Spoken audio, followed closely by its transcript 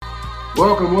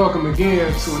Welcome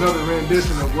again to another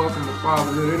rendition of Welcome to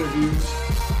Fatherhood Interviews.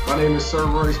 My name is Sir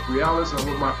Royce Brialis. I'm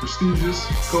with my prestigious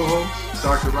co-host,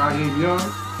 Dr. Raheem Young.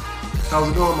 How's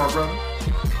it going, my brother?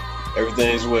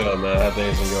 Everything's well, man. How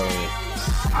things on your end?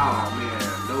 Oh, man,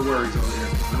 no worries over there.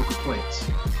 No complaints.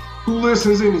 Who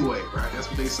listens anyway, right? That's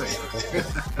what they say.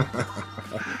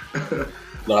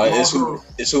 No,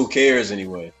 it's who cares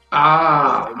anyway. They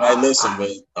might listen,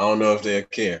 but I don't know if they'll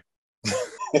care.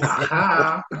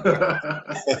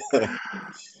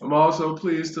 I'm also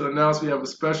pleased to announce we have a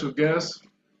special guest,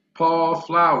 Paul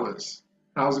Flowers.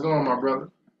 How's it going, my brother?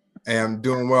 Hey, I'm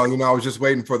doing well. You know, I was just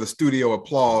waiting for the studio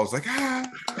applause. Like, I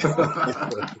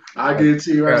get it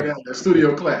to you right now. The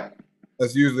studio clap.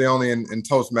 That's usually only in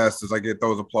Toastmasters I get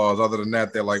those applause. Other than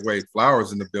that, they're like, wait,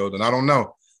 Flowers in the building. I don't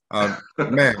know.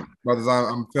 Man, brothers,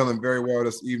 I'm feeling very well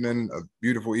this evening, a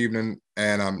beautiful evening,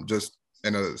 and I'm just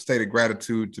in a state of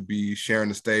gratitude to be sharing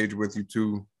the stage with you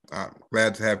two.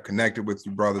 Glad to have connected with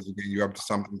you, brothers. Again, you're up to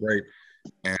something great,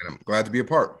 and I'm glad to be a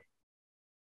part.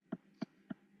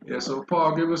 Yeah, so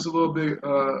Paul, give us a little bit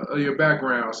of your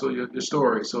background, so your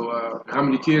story. So, how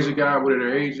many kids you got? What are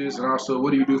their ages? And also,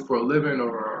 what do you do for a living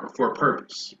or for a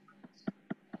purpose?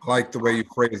 I like the way you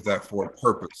phrase that, for a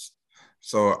purpose.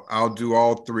 So I'll do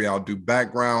all three. I'll do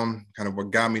background, kind of what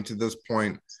got me to this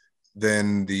point,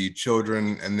 then the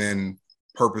children, and then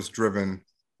purpose-driven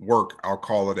work, I'll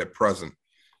call it at present.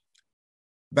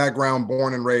 Background,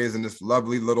 born and raised in this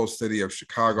lovely little city of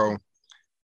Chicago.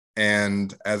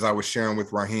 And as I was sharing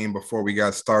with Raheem before we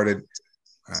got started,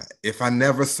 if I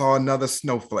never saw another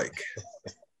snowflake,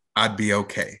 I'd be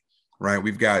okay, right?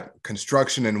 We've got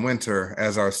construction and winter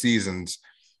as our seasons.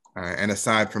 And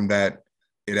aside from that,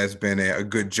 it has been a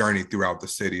good journey throughout the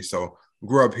city. So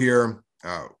grew up here,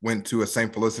 went to a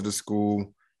St. Felicitas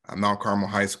school, Mount Carmel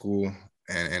High School,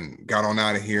 and got on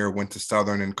out of here, went to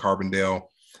Southern in Carbondale,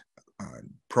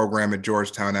 program at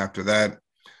Georgetown after that.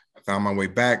 Found my way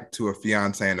back to a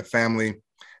fiance and a family.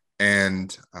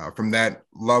 And from that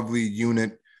lovely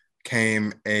unit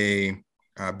came a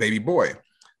baby boy.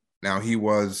 Now, he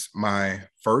was my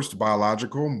first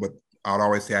biological, but I'd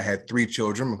always say I had 3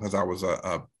 children because I was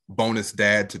a bonus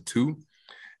dad to 2.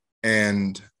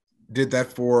 And did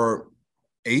that for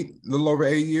a little over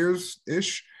 8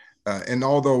 years-ish. And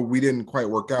although we didn't quite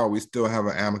work out, we still have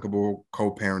an amicable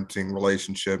co-parenting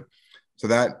relationship. So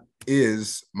that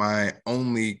is my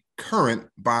only current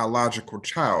biological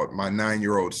child, my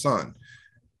 9-year-old son.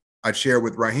 I shared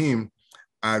with Raheem,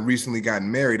 I recently got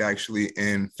married actually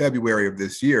in February of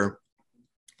this year.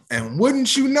 And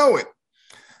wouldn't you know it,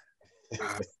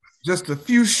 just a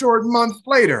few short months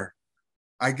later,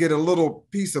 I get a little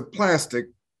piece of plastic.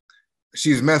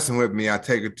 She's messing with me. I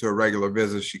take her to a regular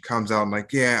visit. She comes out and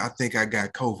like, yeah, I think I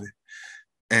got COVID.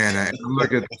 And I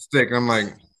look at the stick. I'm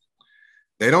like,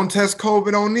 they don't test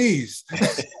COVID on these.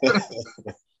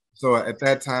 So at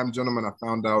that time, gentlemen, I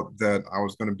found out that I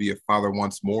was going to be a father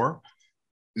once more.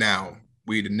 Now,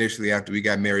 we'd initially, after we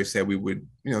got married, said we would,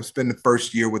 spend the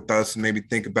first year with us and maybe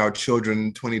think about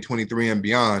children 2023 and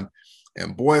beyond.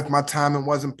 And boy, if my timing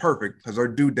wasn't perfect, because our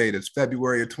due date is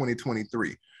February of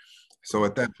 2023. So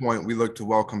at that point, we looked to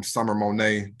welcome Summer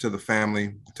Monet to the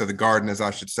family, to the garden, as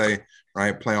I should say,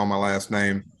 right? Play on my last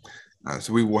name.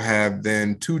 So we will have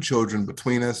then 2 children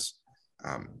between us.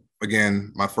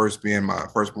 Again, my first being my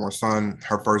firstborn son,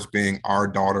 her first being our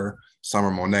daughter, Summer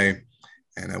Monet.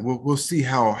 And we'll see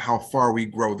how far we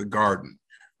grow the garden,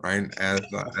 right,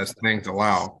 as things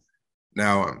allow.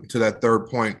 Now, to that third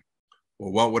point,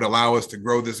 well, what would allow us to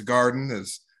grow this garden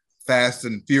as fast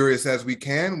and furious as we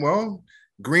can? Well,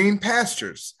 green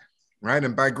pastures, right?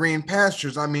 And by green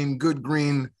pastures, I mean good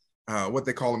green, what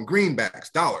they call them,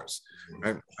 greenbacks, dollars,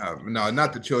 right? No,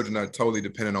 not the children are totally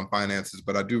dependent on finances,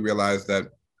 but I do realize that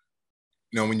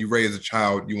when you raise a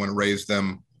child, you want to raise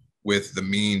them with the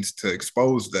means to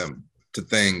expose them to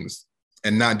things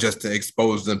and not just to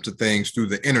expose them to things through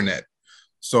the internet.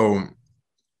 So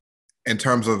in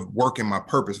terms of working my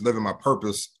purpose, living my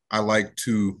purpose, I like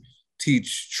to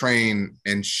teach, train,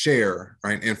 and share,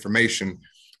 right, information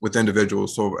with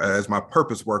individuals. So as my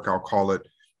purpose work, I'll call it,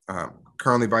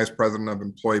 currently Vice President of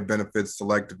Employee Benefits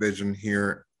Select Division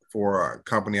here for a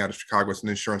company out of Chicago. It's an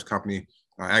insurance company,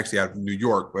 actually out of New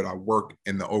York, but I work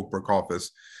in the Oak Brook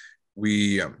office.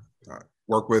 We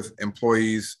work with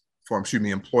employers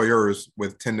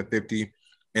with 10 to 50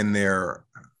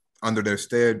 under their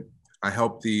stead. I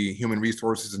help the human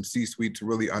resources and C-suite to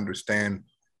really understand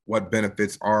what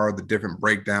benefits are, the different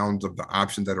breakdowns of the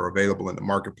options that are available in the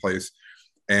marketplace,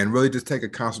 and really just take a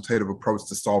consultative approach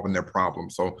to solving their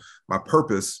problems. So my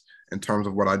purpose in terms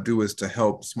of what I do is to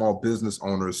help small business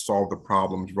owners solve the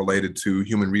problems related to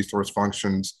human resource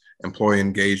functions employee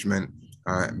engagement,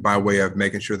 by way of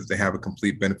making sure that they have a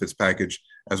complete benefits package,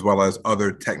 as well as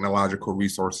other technological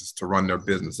resources to run their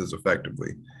businesses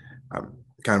effectively.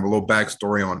 Kind of a little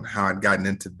backstory on how I'd gotten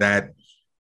into that.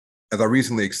 As I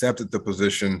recently accepted the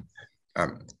position,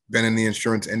 been in the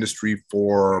insurance industry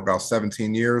for about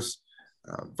 17 years.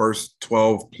 First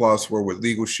 12 plus were with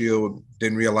Legal Shield.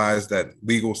 Didn't realize that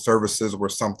legal services were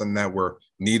something that were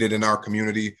needed in our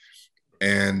community.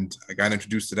 And I got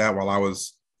introduced to that while I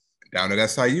was down at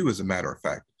SIU, as a matter of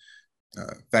fact.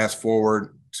 Fast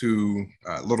forward to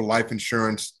Little Life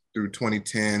Insurance through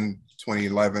 2010,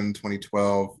 2011,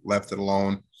 2012, left it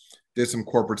alone. Did some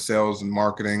corporate sales and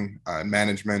marketing and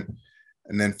management,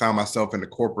 and then found myself in the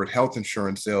corporate health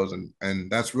insurance sales.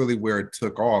 And that's really where it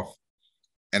took off.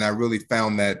 And I really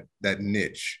found that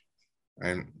niche.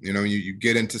 And, you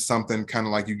get into something kind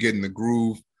of like you get in the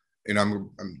groove.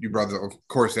 You brother, of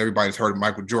course, everybody's heard of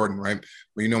Michael Jordan, right?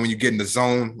 But when you get in the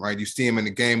zone, right, you see him in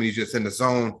the game and he's just in the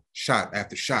zone, shot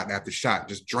after shot after shot,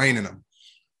 just draining them.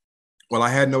 Well, I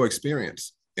had no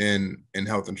experience in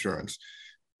health insurance.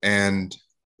 And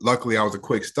luckily I was a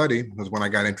quick study, because when I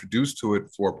got introduced to it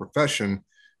for a profession,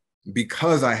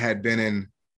 because I had been in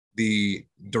the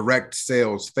direct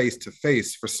sales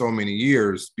face-to-face for so many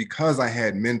years, because I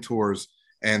had mentors,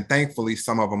 and thankfully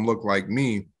some of them looked like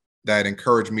me, that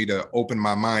encouraged me to open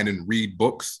my mind and read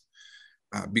books.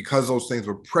 Because those things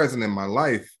were present in my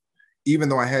life, even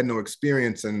though I had no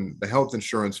experience in the health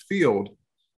insurance field,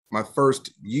 my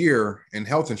first year in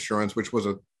health insurance, which was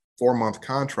a 4-month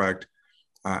contract,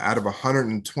 out of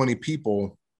 120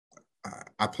 people,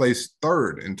 I placed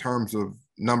third in terms of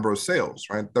number of sales,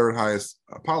 right? Third highest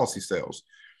policy sales.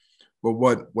 But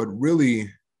what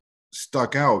really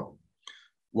stuck out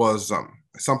was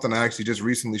something I actually just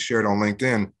recently shared on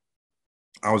LinkedIn.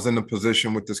 I was in a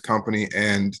position with this company,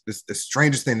 and the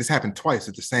strangest thing, this happened twice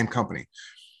at the same company,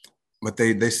 but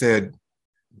they said,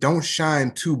 don't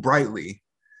shine too brightly,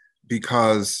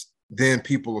 because then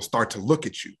people will start to look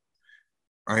at you.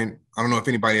 Right? I don't know if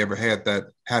anybody ever had that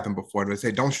happen before. They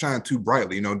say, don't shine too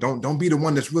brightly. Don't be the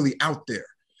one that's really out there.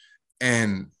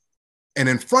 And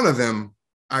in front of them,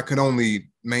 I could only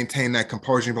maintain that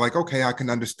composure and be like, okay, I can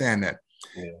understand that.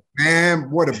 Yeah. Man,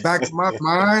 what the back of my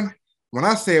mind, when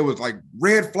I say it was like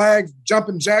red flags,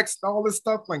 jumping jacks, and all this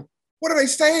stuff, like, what are they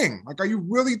saying? Like, are you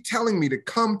really telling me to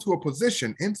come to a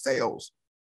position in sales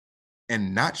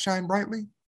and not shine brightly?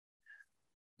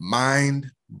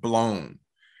 Mind blown.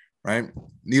 Right?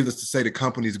 Needless to say, the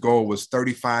company's goal was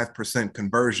 35%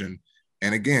 conversion.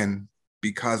 And again,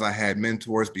 because I had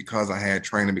mentors, because I had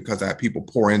training, because I had people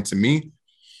pour into me,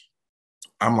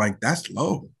 I'm like, that's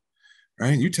low,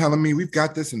 right? You telling me we've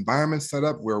got this environment set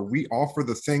up where we offer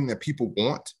the thing that people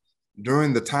want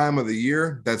during the time of the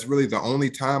year that's really the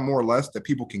only time, more or less, that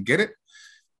people can get it.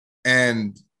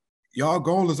 And y'all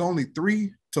goal is only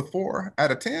 3 to 4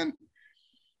 out of 10.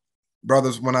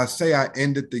 Brothers, when I say I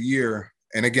ended the year,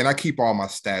 and again, I keep all my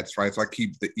stats, right? So I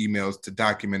keep the emails to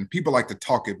document. People like to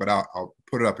talk it, but I'll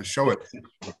put it up and show it.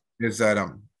 Is that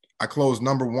I closed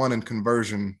number 1 in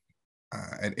conversion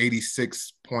at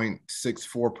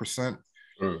 86.64%.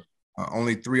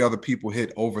 Only 3 other people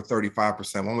hit over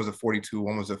 35%. One was at 42,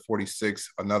 one was at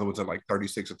 46, another was at like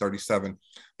 36 or 37.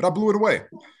 But I blew it away.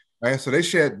 Right? So they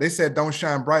said, don't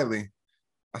shine brightly.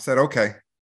 I said, okay.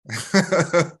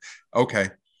 Okay.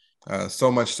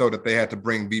 So much so that they had to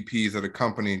bring VPs of the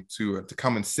company to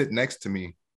come and sit next to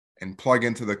me and plug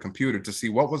into the computer to see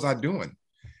what was I doing.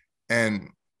 And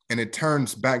it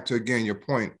turns back to, again, your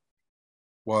point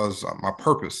was my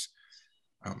purpose.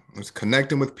 It was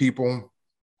connecting with people,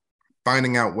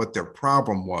 finding out what their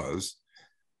problem was,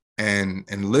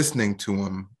 and listening to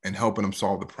them and helping them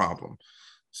solve the problem.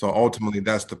 So ultimately,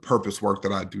 that's the purpose work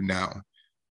that I do now,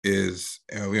 is,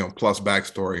 plus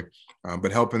backstory,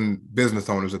 but helping business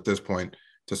owners at this point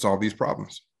to solve these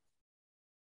problems.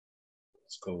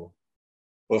 That's cool.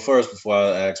 Well, first, before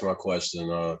I ask my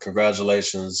question,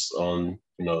 congratulations on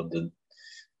the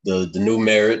new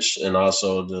marriage, and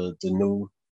also the new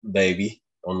baby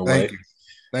on the way.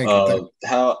 Thank you.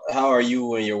 How are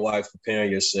you and your wife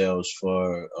preparing yourselves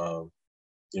for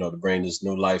to bring this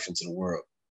new life into the world?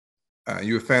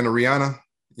 You a fan of Rihanna?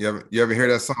 You ever hear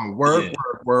that song? Work, yeah.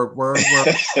 work.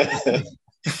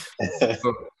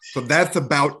 So that's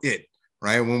about it,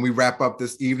 right? When we wrap up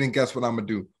this evening, guess what I'm gonna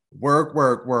do? Work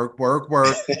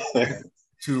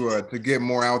to get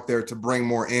more out there, to bring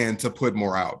more in, to put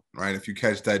more out, right? If you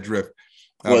catch that drift.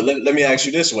 Well, let me ask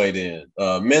you this way then.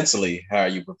 Mentally, how are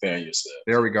you preparing yourself?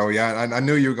 There we go. Yeah, I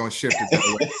knew you were going to shift it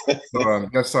that way. So,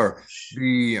 yes, sir.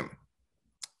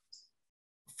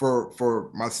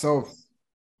 For myself,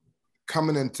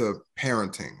 coming into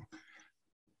parenting,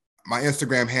 my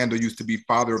Instagram handle used to be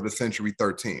Father of the Century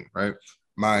 13, right?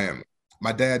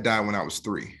 My dad died when I was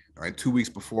 3, right? 2 weeks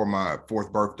before my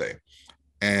 4th birthday.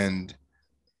 And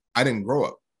I didn't grow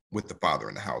up with the father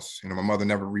in the house. You know, my mother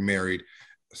never remarried,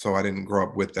 so I didn't grow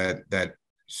up with that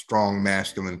strong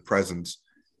masculine presence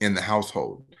in the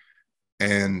household.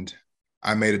 And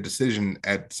I made a decision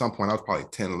at some point, I was probably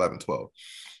 10, 11, 12.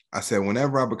 I said,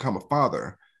 whenever I become a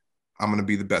father, I'm going to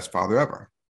be the best father ever.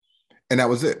 And that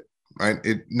was it, right?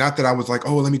 Not that I was like,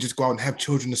 oh, let me just go out and have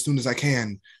children as soon as I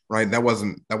can, right? That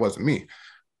wasn't me.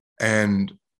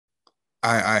 And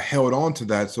I held on to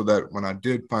that so that when I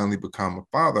did finally become a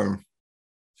father,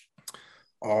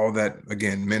 all that,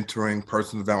 again, mentoring,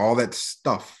 personal development, all that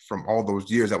stuff from all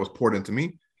those years that was poured into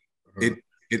me,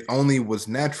 it only was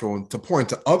natural to pour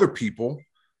into other people,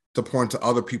 to pour into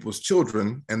other people's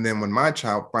children. And then when my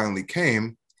child finally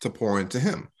came, to pour into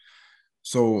him.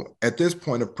 So at this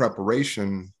point of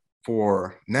preparation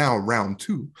for now round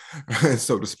 2,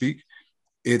 so to speak,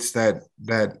 it's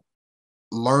that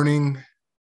learning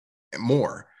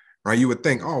more, right? You would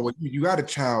think, oh, well, you got a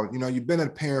child, you know, you've been a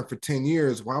parent for 10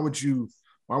 years. Why would you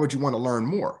want to learn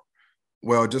more?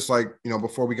 Well, just like, you know,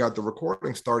 before we got the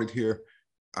recording started here,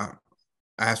 I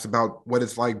asked about what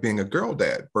it's like being a girl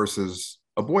dad versus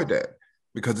a boy dad,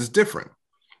 because it's different,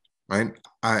 right?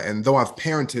 And though I've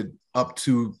parented up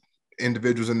to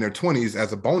individuals in their 20s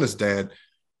as a bonus dad,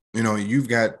 you know, you've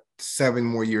got 7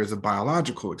 more years of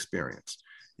biological experience.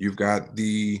 You've got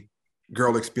the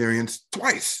girl experience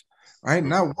twice, right?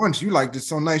 Not once. You liked it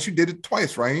so nice, you did it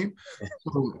twice, right?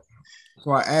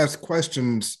 So I asked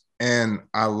questions and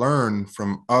I learned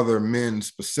from other men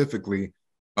specifically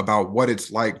about what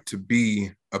it's like to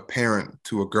be a parent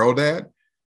to a girl dad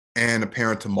and a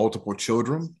parent to multiple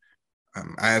children.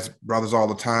 I ask brothers all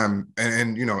the time,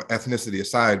 and you know, ethnicity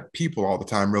aside, people all the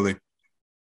time, really,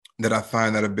 that I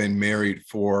find that have been married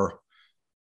for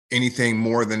anything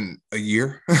more than a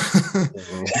year.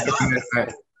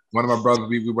 One of my brothers,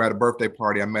 we were at a birthday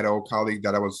party. I met an old colleague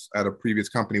that I was at a previous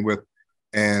company with,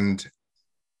 and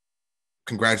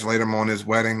congratulated him on his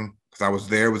wedding because I was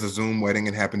there. It was a Zoom wedding.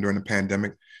 It happened during the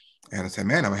pandemic. And I said,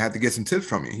 man, I'm gonna have to get some tips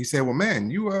from you. He said, well, man,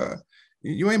 you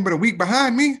ain't but a week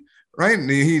behind me, right? And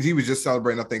he was just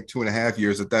celebrating, I think, 2.5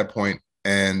 years at that point.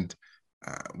 And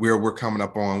we're coming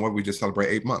up on what we just celebrate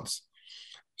 8 months.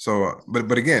 So,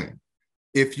 but again,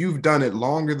 if you've done it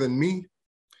longer than me,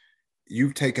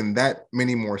 you've taken that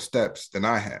many more steps than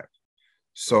I have.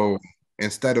 So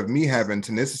instead of me having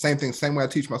to, and it's the same thing, same way I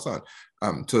teach my son,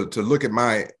 to look at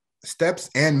my steps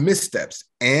and missteps,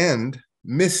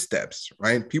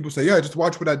 right? People say, yeah, just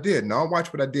watch what I did. No,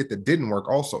 watch what I did that didn't work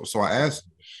also. So I asked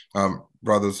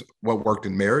brothers what worked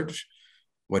in marriage,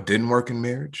 what didn't work in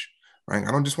marriage, right?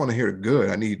 I don't just want to hear the good.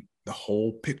 I need the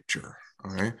whole picture,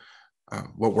 all right?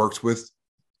 What works with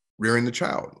rearing the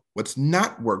child? What's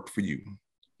not worked for you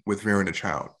with rearing a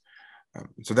child?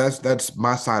 So that's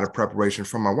my side of preparation.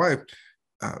 From my wife,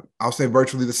 I'll say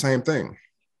virtually the same thing.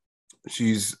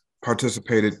 She's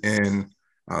participated in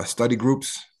study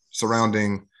groups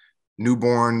surrounding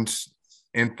newborns,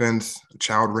 infants,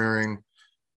 child rearing,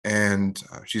 and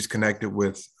she's connected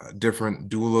with different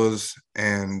doulas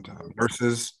and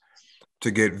nurses to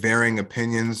get varying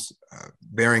opinions,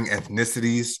 varying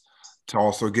ethnicities, to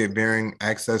also get varying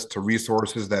access to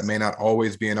resources that may not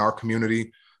always be in our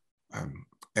community.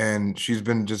 And she's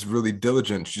been just really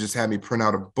diligent. She just had me print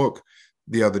out a book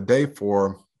the other day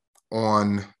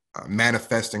on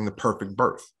manifesting the perfect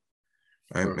birth,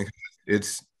 right? Sure.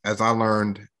 It's, as I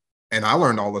learned, and I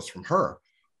learned all this from her,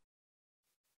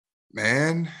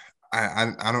 man,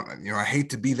 I don't, you know, I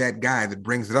hate to be that guy that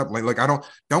brings it up. Like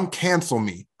don't cancel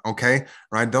me. Okay.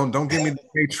 Right. Don't give me the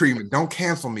pay treatment. Don't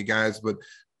cancel me, guys. But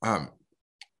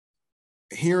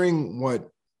hearing what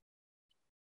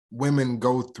women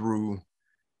go through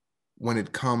when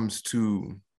it comes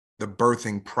to the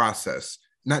birthing process,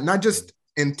 not just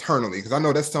internally, because I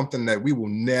know that's something that we will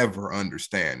never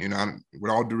understand. You know,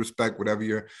 with all due respect, whatever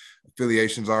your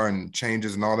affiliations are and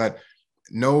changes and all that,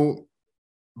 no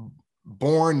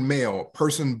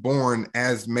person born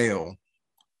as male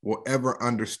will ever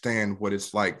understand what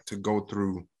it's like to go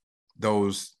through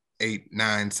those 8,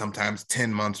 9, sometimes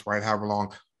 10 months, right? However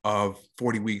long, of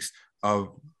 40 weeks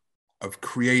of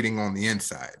creating on the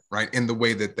inside, right? In the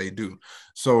way that they do.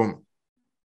 So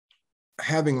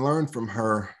having learned from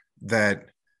her that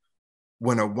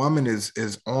when a woman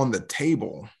is on the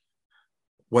table,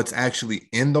 what's actually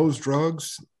in those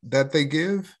drugs that they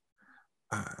give,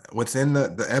 what's in the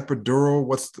epidural,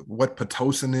 what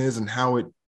Pitocin is and how it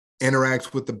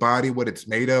interacts with the body, what it's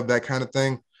made of, that kind of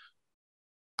thing.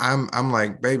 I'm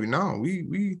like, baby, no,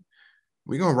 we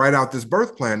gonna write out this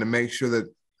birth plan to make sure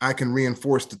that I can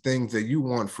reinforce the things that you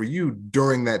want for you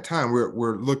during that time.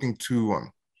 We're looking to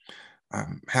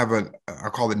have I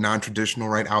call it non-traditional,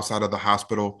 right, outside of the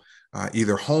hospital,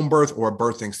 either home birth or a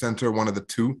birthing center, one of the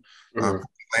two.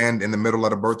 Land in the middle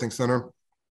of the birthing center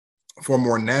for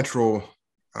more natural,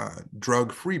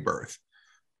 drug-free birth.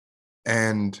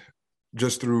 And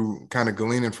just through kind of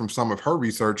gleaning from some of her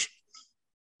research,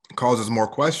 causes more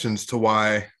questions to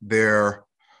why there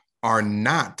are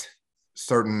not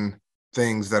certain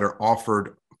things that are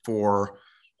offered for,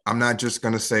 I'm not just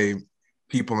going to say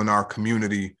people in our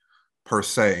community per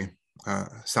se,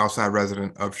 Southside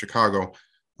resident of Chicago,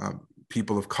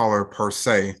 people of color per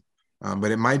se,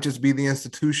 but it might just be the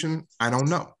institution. I don't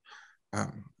know.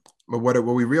 But what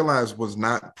we realized was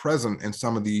not present in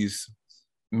some of these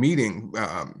meeting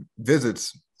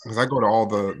visits, because I go to all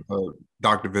the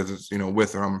doctor visits,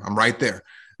 with her. I'm right there.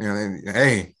 And,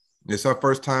 hey, it's our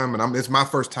first time, and it's my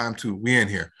first time too. We in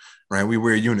here, right? We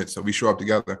wear units, so we show up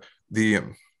together. The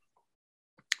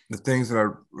things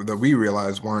that we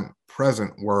realized weren't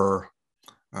present were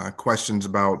questions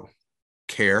about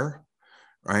care,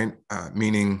 right?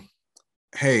 Meaning,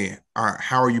 hey,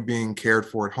 how are you being cared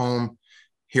for at home?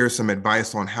 Here's some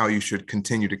advice on how you should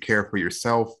continue to care for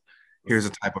yourself. Here's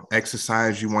a type of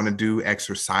exercise you want to do,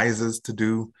 exercises to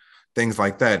do, things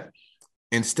like that.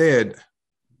 Instead,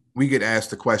 we get asked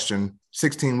the question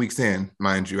 16 weeks in,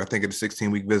 mind you, I think it's a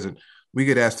 16-week visit. We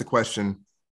get asked the question,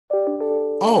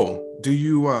 oh, do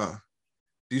you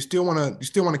still want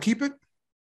to keep it?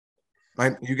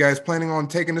 Like, you guys planning on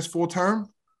taking this full term?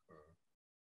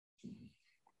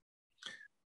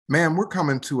 Man, we're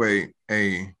coming to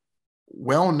a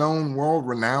well-known,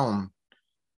 world-renowned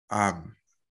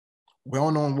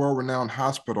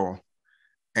hospital,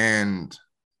 and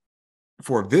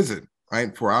for a visit,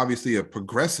 right? For obviously a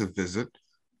progressive visit.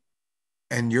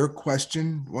 And your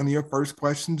question, one of your first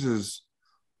questions is,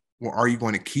 well, are you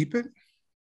going to keep it?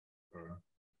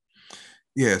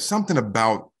 Yeah, something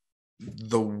about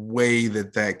the way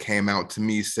that came out to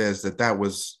me says that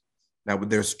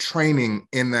there's training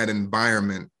in that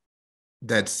environment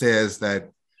that says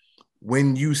that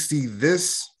when you see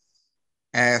this,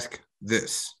 ask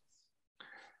this.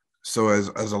 So as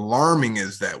alarming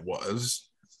as that was,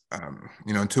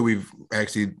 until we've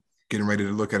actually getting ready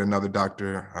to look at another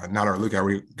doctor,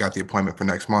 we got the appointment for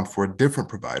next month for a different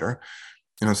provider.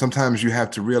 Sometimes you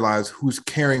have to realize who's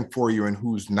caring for you and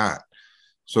who's not.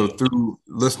 So through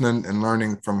listening and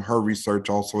learning from her research,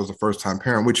 also as a first-time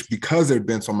parent, which because there'd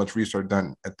been so much research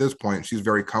done at this point, she's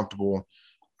very comfortable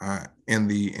in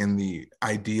the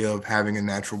idea of having a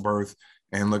natural birth.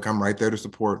 And look, I'm right there to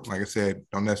support. Like I said,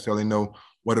 don't necessarily know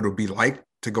what it'll be like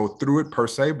to go through it per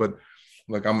se, but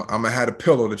look, I'm gonna have a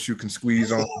pillow that you can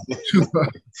squeeze on,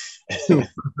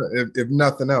 if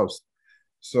nothing else.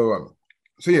 So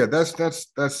yeah, that's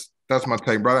my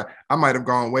take, brother. I might have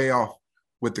gone way off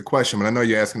with the question, but I know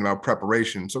you're asking about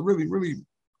preparation. So really, really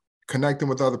connecting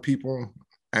with other people,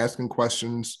 asking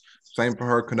questions. Same for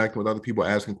her, connecting with other people,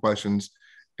 asking questions,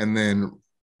 and then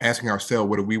asking ourselves,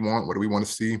 what do we want? What do we want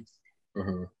to see?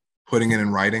 Putting it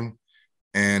in writing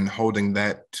and holding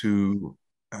that to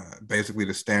basically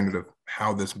the standard of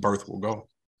how this birth will go.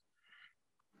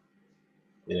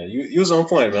 Yeah, you was on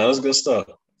point, man. That's good stuff.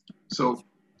 So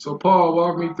Paul,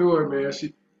 walk me through it,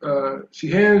 man.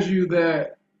 She hands you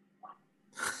that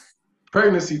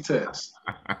pregnancy test,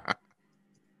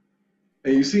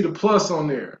 and you see the plus on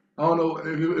there. I don't know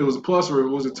if it was a plus or it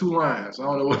was a 2 lines. I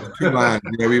don't know what. 2 lines.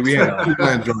 Yeah, we had a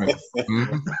 2-line joint.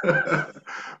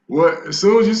 What? As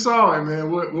soon as you saw it, man,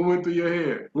 what went through your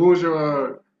head? What was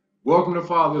your welcome to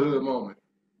fatherhood moment?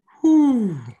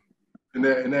 Whew. In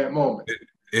that moment,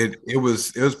 it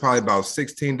was probably about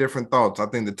 16 different thoughts. I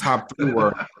think the top 3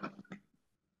 were,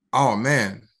 oh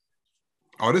man,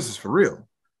 oh, this is for real.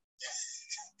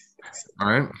 All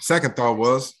right. Second thought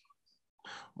was,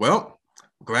 well,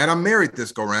 glad I'm married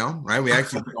this go round, right? We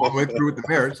actually all the way through with the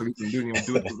marriage, so we can do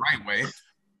it the right way.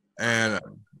 And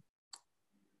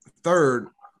third,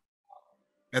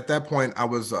 at that point, I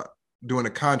was doing a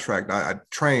contract. I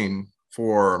trained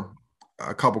for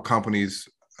a couple companies.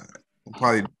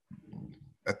 Probably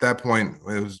at that point,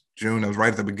 it was June. I was right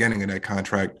at the beginning of that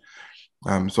contract.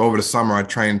 So over the summer, I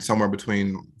trained somewhere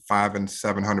between 500 and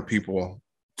 700 people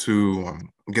to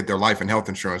get their life and health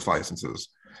insurance licenses.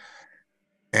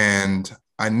 And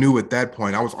I knew at that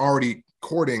point, I was already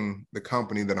courting the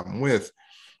company that I'm with.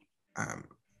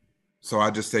 So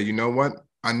I just said, you know what?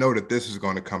 I know that this is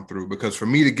going to come through, because for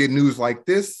me to get news like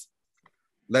this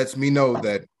lets me know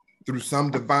that through some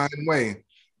divine way,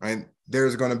 right,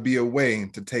 there's going to be a way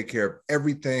to take care of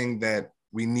everything that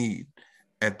we need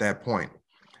at that point.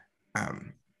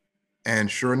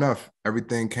 And sure enough,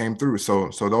 everything came through. So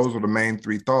those were the main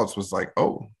three thoughts was like,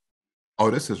 oh,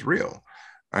 this is real,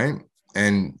 right?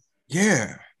 And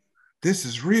yeah, this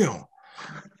is real.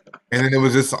 And then it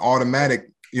was just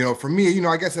automatic, for me,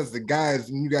 I guess as the guys,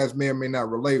 and you guys may or may not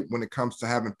relate when it comes to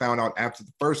having found out after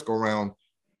the first go round,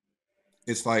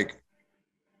 it's like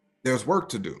there's work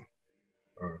to do.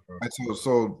 Right?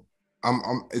 So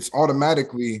it's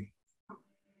automatically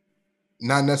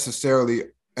not necessarily,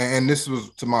 and this was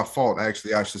to my fault,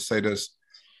 actually, I should say this.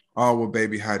 Oh, well,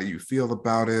 baby, how do you feel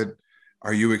about it?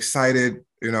 Are you excited?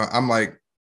 I'm like,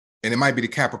 and it might be the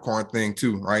Capricorn thing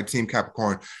too, right? Team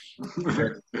Capricorn.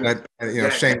 Shameless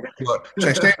plug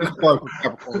for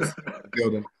Capricorn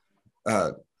building.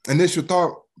 Initial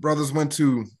thought, brothers, went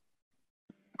to,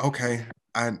 okay,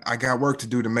 I got work to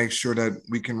do to make sure that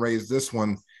we can raise this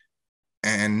one,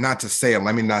 and not to say it.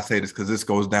 Let me not say this because this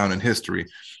goes down in history.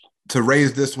 To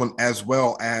raise this one as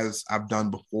well as I've done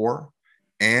before,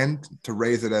 and to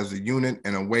raise it as a unit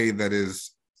in a way that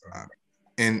is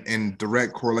in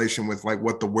direct correlation with like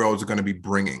what the world is going to be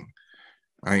bringing.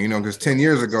 Because 10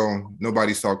 years ago,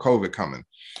 nobody saw COVID coming.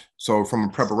 So from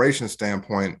a preparation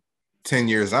standpoint, 10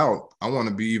 years out, I want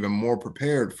to be even more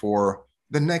prepared for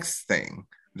the next thing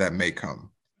that may come,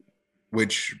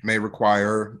 which may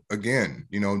require, again,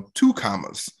 2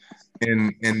 commas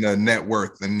in the net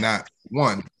worth and not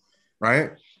 1,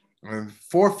 right?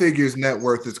 4 figures net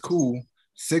worth is cool.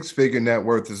 6-figure net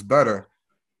worth is better.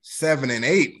 7 and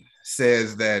 8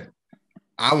 says that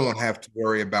I won't have to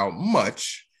worry about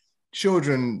much.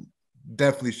 Children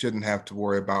definitely shouldn't have to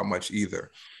worry about much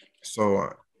either.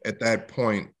 So at that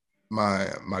point, my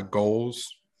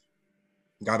goals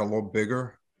got a little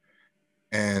bigger,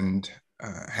 and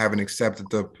having accepted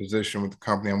the position with the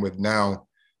company I'm with now,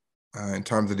 in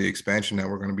terms of the expansion that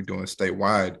we're going to be doing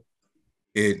statewide,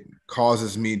 it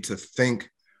causes me to think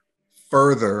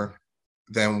further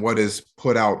than what is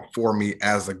put out for me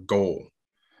as a goal,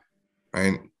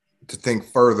 right? To think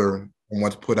further than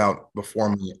what's put out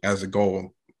before me as a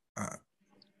goal.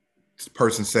 This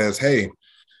person says, hey,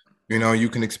 you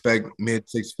can expect mid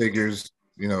 6 figures,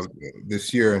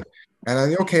 this year. And I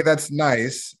think, okay, that's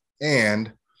nice.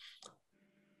 And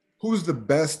who's the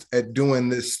best at doing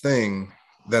this thing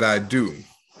that I do?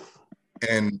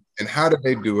 And how do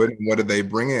they do it? And what do they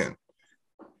bring in?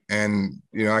 And,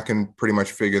 I can pretty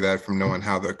much figure that from knowing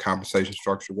how the compensation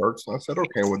structure works. And I said,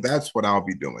 okay, well, that's what I'll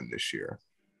be doing this year.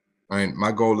 Right?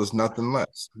 My goal is nothing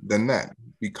less than that,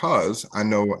 because I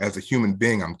know as a human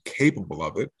being, I'm capable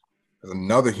of it. As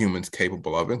another human's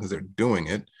capable of it because they're doing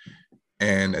it.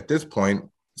 And at this point,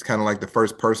 it's kind of like the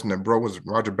first person that was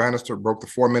Roger Bannister, broke the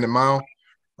 4-minute mile.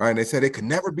 Right? They said it could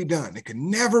never be done. It could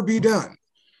never be done.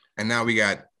 And now we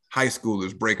got high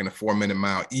schoolers breaking a 4-minute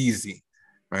mile easy.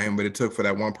 Right? But it took for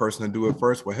that one person to do it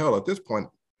first. Well, hell, at this point,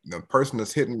 the person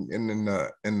that's hitting in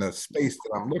the space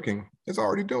that I'm looking is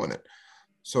already doing it.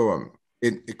 So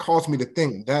it caused me to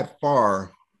think that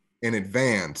far in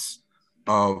advance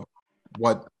of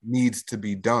what needs to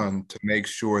be done to make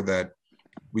sure that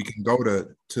we can go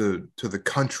to the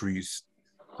countries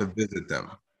to visit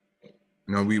them.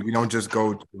 We don't just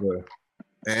go to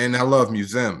and I love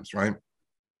museums, right?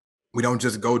 We don't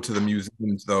just go to the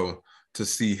museums though to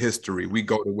see history. We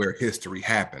go to where history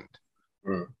happened.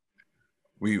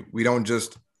 We don't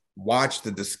just watch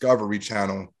the Discovery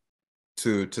Channel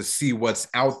to see what's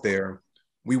out there.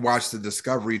 We watch the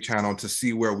Discovery Channel to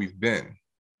see where we've been.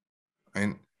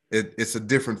 And it's a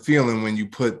different feeling when you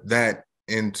put that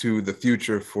into the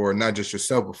future for not just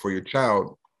yourself, but for your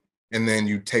child. And then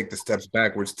you take the steps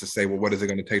backwards to say, well, what is it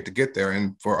going to take to get there?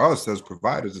 And for us as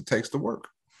providers, it takes the work.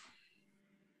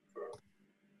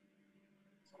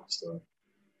 So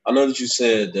I know that you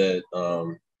said that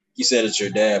your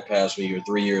dad passed when you were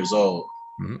 3 years old.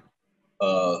 Mm-hmm.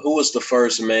 Who was the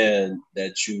first man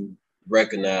that you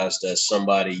recognized as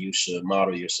somebody you should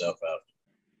model yourself after?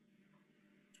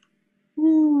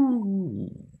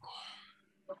 Ooh.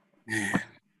 Man.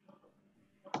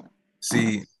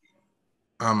 See,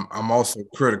 I'm also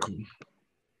critical,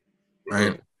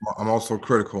 right? Mm-hmm. I'm also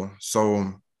critical.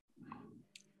 So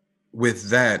with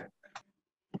that,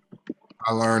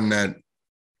 I learned that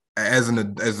as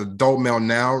adult male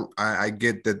now, I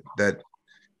get that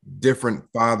different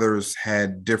fathers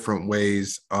had different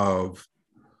ways of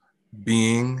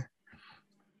being.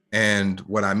 And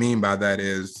what I mean by that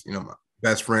is, my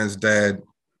best friend's dad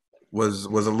was a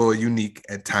little unique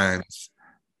at times,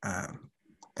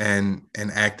 and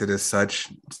acted as such,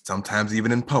 sometimes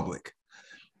even in public.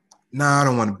 I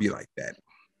don't want to be like that,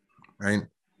 right?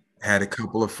 Had a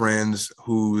couple of friends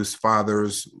whose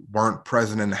fathers weren't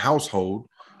present in the household.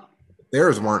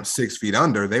 Theirs weren't 6 feet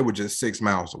under, they were just 6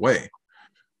 miles away.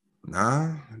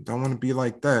 Nah, don't want to be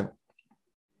like that.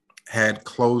 Had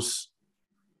close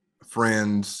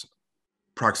friends,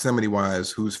 proximity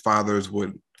wise, whose fathers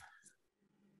would,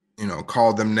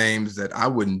 call them names that I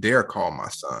wouldn't dare call my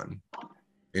son,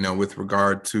 with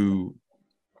regard to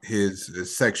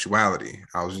his sexuality.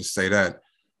 I'll just say that.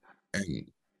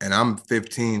 And I'm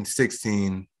 15,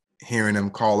 16, hearing him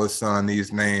call his son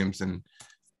these names, and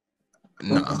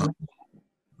no, I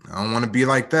don't want to be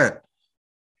like that.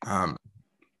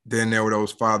 Then there were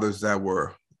those fathers that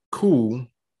were cool,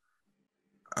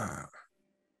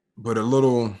 but a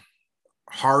little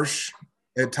harsh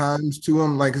at times to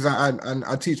him. Like, cause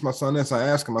I teach my son this. I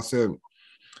ask him, I said,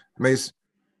 Mace,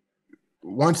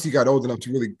 once he got old enough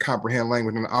to really comprehend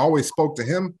language, and I always spoke to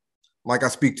him like I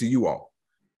speak to you all,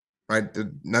 right?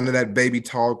 None of that baby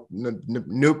talk.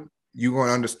 Nope. You're going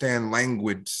to understand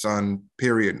language, son,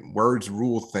 period. Words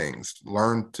rule things.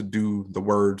 Learn to do the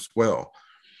words well.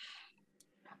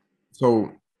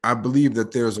 So I believe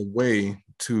that there's a way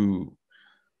to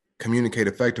communicate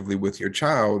effectively with your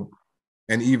child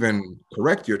and even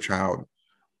correct your child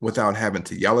without having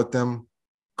to yell at them,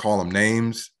 call them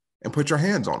names, and put your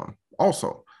hands on them.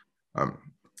 Also,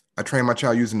 I trained my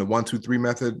child using the 1-2-3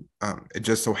 method. It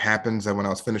just so happens that when I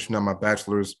was finishing up my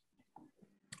bachelor's,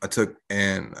 I took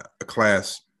a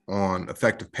class on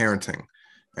effective parenting,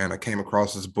 and I came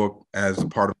across this book as a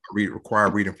part of my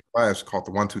required reading for class called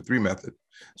the 1-2-3 method.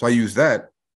 So I used that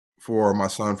for my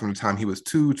son from the time he was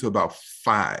 2 to about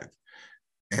 5.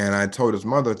 And I told his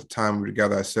mother at the time we were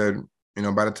together, I said,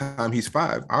 by the time he's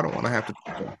 5, I don't want to have to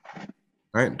touch him,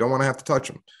 right? Don't want to have to touch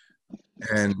him.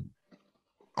 And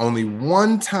only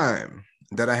one time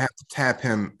that I have to tap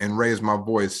him and raise my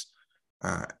voice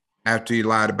after he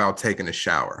lied about taking a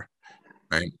shower,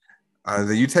 right?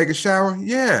 You take a shower?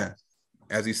 Yeah.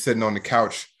 As he's sitting on the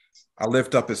couch, I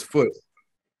lift up his foot.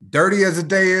 Dirty as the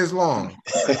day is long.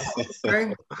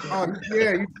 Okay? Oh,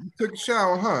 yeah, you took a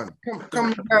shower, huh? Come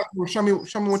in the bathroom.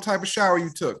 Show me what type of shower you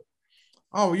took.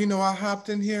 Oh, I hopped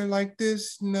in here like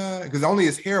this. Nah, because only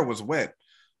his hair was wet.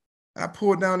 I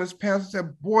pulled down his pants and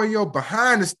said, boy, your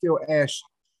behind is still ashy.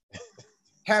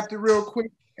 Tapped it real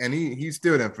quick. And he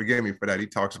still didn't forgive me for that. He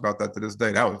talks about that to this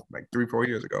day. That was like 3-4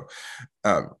 years ago.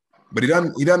 But he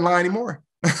doesn't lie anymore.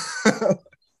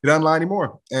 He doesn't lie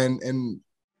anymore. And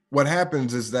what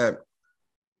happens is that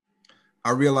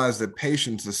I realized that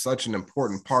patience is such an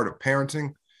important part of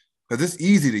parenting, because it's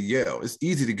easy to yell. It's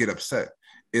easy to get upset.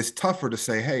 It's tougher to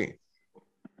say, hey,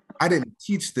 I didn't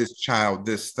teach this child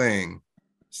this thing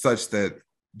such that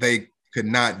they could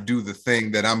not do the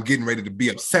thing that I'm getting ready to be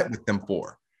upset with them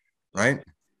for, right?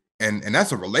 And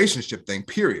that's a relationship thing,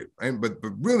 period, right? But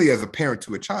really as a parent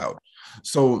to a child.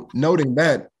 So noting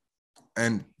that,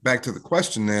 and back to the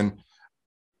question then,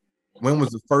 when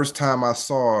was the first time I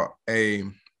saw a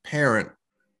parent,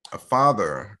 a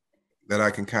father that I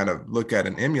can kind of look at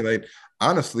and emulate?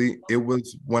 Honestly, it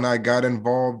was when I got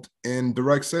involved in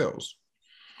direct sales,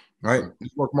 right?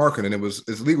 Network marketing.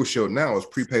 It's Legal Shield now. It was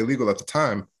Prepay Legal at the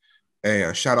time.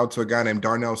 A shout out to a guy named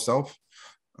Darnell Self.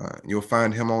 You'll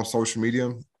find him on social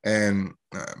media. And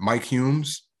Mike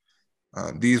Humes.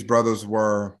 These brothers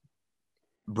were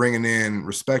bringing in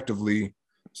respectively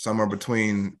somewhere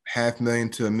between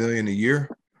 $500,000 to $1 million a year.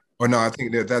 Or no, I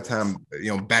think at that time,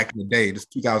 back in the day, this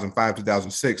 2005,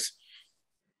 2006,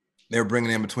 they were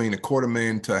bringing in between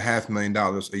 $250,000 to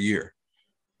 $500,000 a year,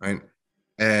 right?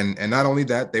 And not only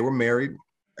that, they were married,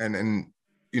 and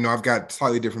I've got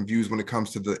slightly different views when it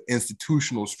comes to the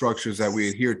institutional structures that we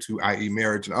adhere to, i.e.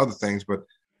 marriage and other things. But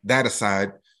that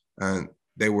aside,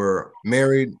 they were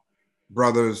married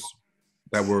brothers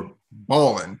that were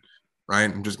balling, right?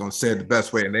 I'm just going to say it the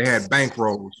best way. And they had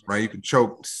bankrolls, right? You could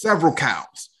choke several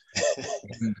cows.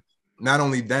 Not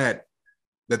only that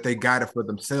they got it for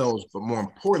themselves, but more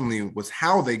importantly was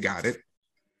how they got it,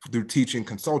 through teaching,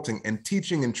 consulting, and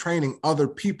teaching and training other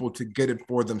people to get it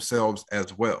for themselves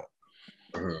as well.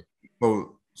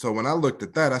 So when I looked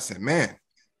at that, I said, man,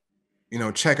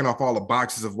 checking off all the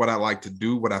boxes of what I like to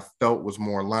do, what I felt was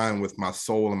more aligned with my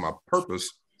soul and my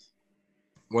purpose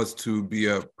was to be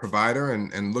a provider,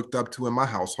 and looked up to in my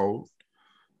household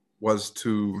was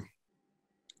to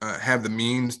have the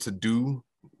means to do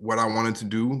what I wanted to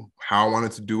do, how I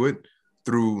wanted to do it,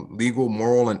 through legal,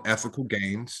 moral, and ethical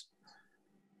gains.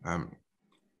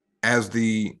 As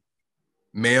the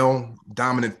male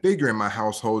dominant figure in my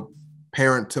household,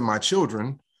 parent to my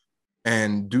children,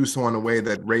 and do so in a way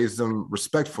that raised them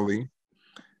respectfully,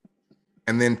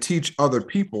 and then teach other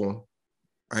people,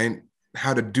 right,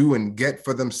 how to do and get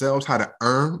for themselves, how to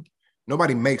earn.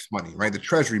 Nobody makes money, right? The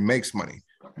Treasury makes money.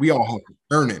 We all have to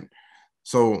earn it.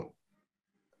 So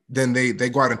then they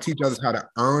go out and teach others how to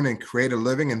earn and create a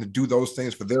living and to do those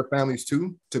things for their families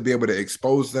too, to be able to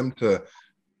expose them to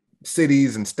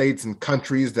cities and states and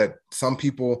countries that some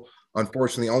people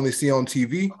unfortunately only see on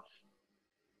TV.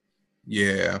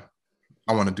 Yeah,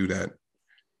 I want to do that.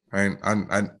 Right.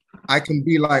 I can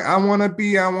be like, I want to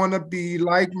be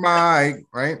like Mike,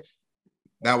 right?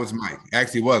 That was Mike.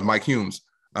 Actually, it was Mike Humes.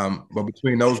 But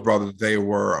between those brothers, they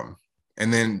were,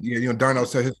 and then, Darnell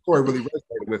said his story really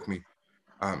resonated with me.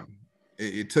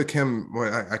 It took him,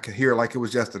 well, I could hear like it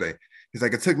was yesterday. He's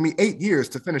like, it took me 8 years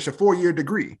to finish a 4-year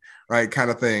degree, right?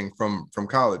 Kind of thing from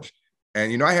college.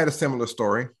 And, I had a similar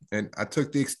story, and I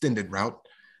took the extended route.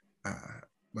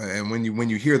 And when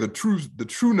you hear the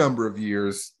true number of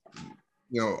years,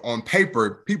 on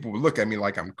paper, people would look at me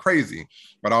like I'm crazy,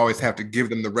 but I always have to give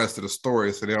them the rest of the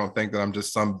story so they don't think that I'm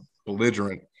just some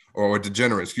belligerent or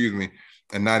degenerate, excuse me,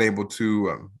 and not able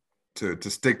to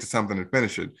stick to something and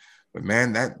finish it. But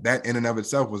man, that in and of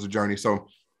itself was a journey. So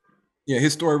yeah,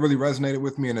 his story really resonated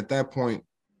with me. And at that point,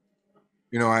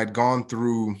 I had gone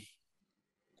through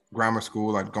grammar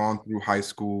school, I'd gone through high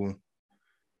school,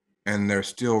 and there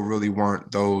still really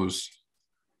weren't those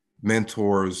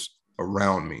mentors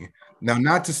around me. Now,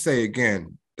 not to say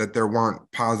again that there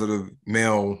weren't positive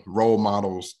male role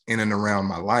models in and around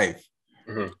my life.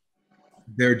 Mm-hmm.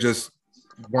 There just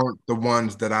weren't the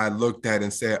ones that I looked at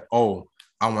and said, oh,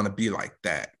 I want to be like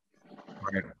that.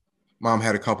 Right? Mom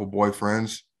had a couple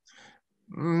boyfriends,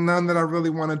 none that I really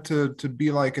wanted to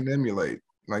be like and emulate.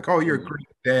 Like, oh, you're a great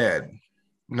dad.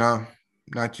 No,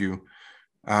 not you.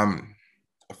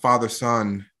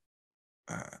 Father-son,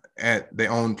 they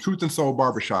own Truth and Soul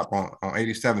Barbershop on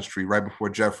 87th Street, right before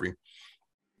Jeffrey.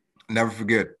 Never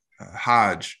forget,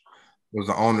 Hodge was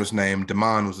the owner's name.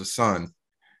 Damon was the son.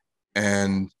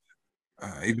 And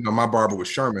even though my barber was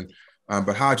Sherman,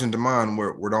 but Hodge and Damon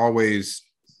would always,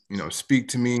 speak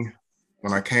to me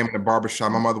when I came in the barbershop.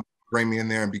 My mother would bring me in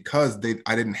there, and because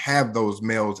I didn't have those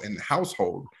males in the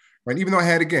household, right? Even though I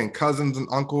had, again, cousins and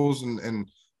uncles and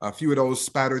a few of those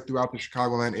spattered throughout the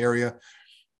Chicagoland area,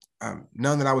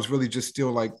 none that I was really just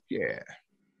still like, yeah,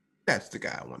 that's the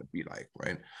guy I want to be like,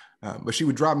 right? But she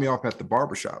would drop me off at the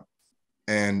barbershop,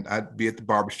 and I'd be at the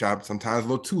barbershop sometimes a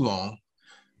little too long,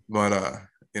 but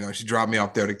she dropped me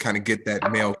off there to kind of get that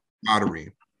male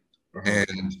camaraderie.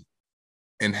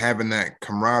 And having that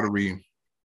camaraderie,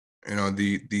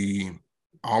 the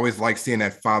I always like seeing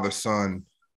that father-son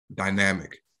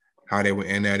dynamic, how they were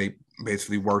in there, they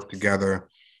basically worked together,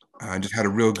 just had a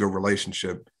real good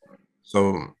relationship.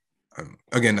 So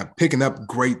again, picking up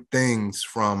great things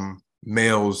from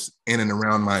males in and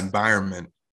around my environment.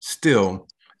 Still,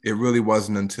 it really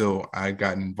wasn't until I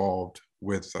got involved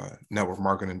with network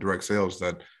marketing and direct sales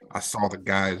that I saw the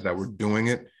guys that were doing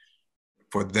it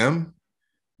for them,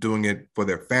 doing it for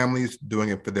their families, doing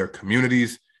it for their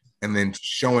communities, and then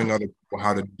showing other people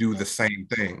how to do the same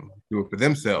thing, do it for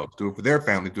themselves, do it for their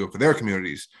family, do it for their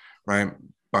communities, right?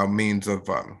 By means of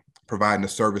providing a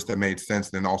service that made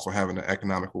sense, and then also having an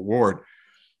economic reward.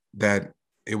 That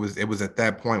it was at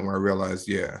that point where I realized,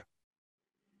 yeah,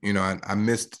 I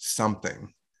missed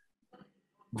something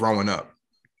growing up,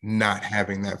 not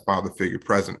having that father figure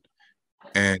present,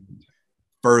 and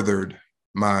furthered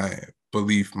my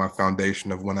belief, my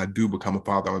foundation of when I do become a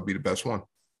father, I would be the best one.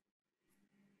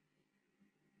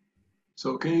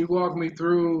 So can you walk me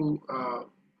through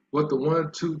what the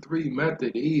 1, 2, 3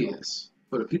 method is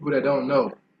for the people that don't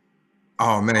know?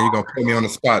 Oh man, you're gonna put me on the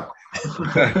spot.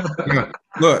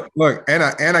 Look, and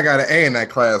I got an A in that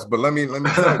class, but let me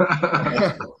tell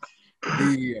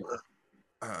you,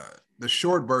 the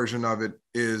short version of it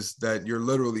is that you're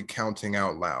literally counting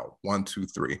out loud, 1, 2,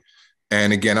 3.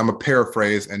 And again, I'm a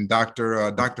paraphrase, and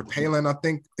Dr. Palin, I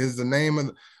think, is the name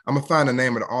of. I'm gonna find the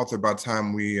name of the author by the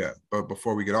time but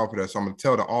before we get off of that. So I'm gonna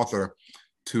tell the author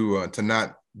to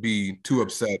not be too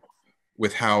upset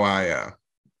with how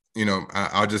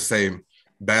I'll just say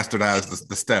bastardize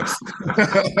the steps.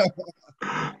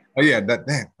 Oh yeah,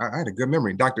 I had a good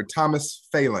memory. Dr. Thomas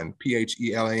Phelan,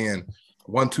 Phelan,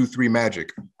 1, 2, 3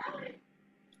 magic.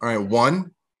 All right,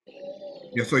 1.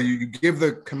 Yeah, so you give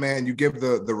the command, you give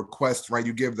the request, right?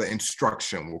 You give the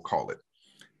instruction, we'll call it.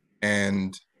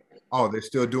 And, they're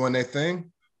still doing their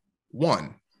thing?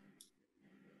 1.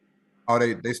 Are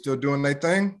they still doing their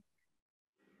thing?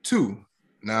 2.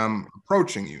 Now I'm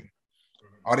approaching you.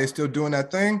 Are they still doing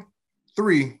that thing?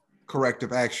 3,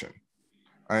 corrective action.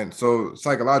 All right, so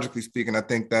psychologically speaking, I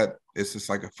think that it's just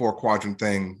like a 4-quadrant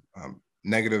thing.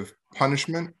 Negative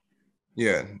punishment,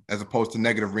 yeah, as opposed to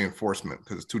negative reinforcement,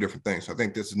 because it's 2 different things. So I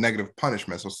think this is negative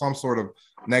punishment. So some sort of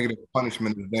negative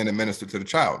punishment is then administered to the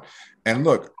child. And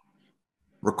look,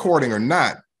 recording or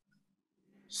not,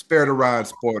 spare the rod,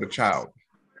 spoil the child.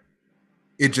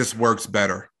 It just works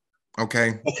better.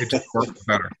 Okay. It just works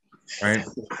better. Right.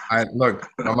 My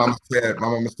mama said,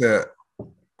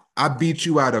 I beat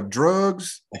you out of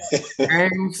drugs,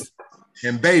 gangs,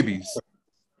 and babies.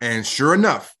 And sure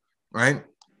enough, right?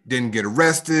 Didn't get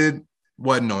arrested,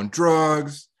 wasn't on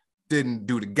drugs, didn't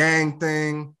do the gang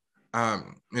thing,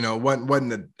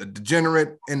 wasn't a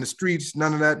degenerate in the streets,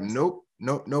 none of that. Nope.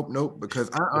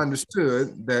 Because I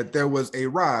understood that there was a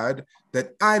rod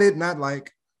that I did not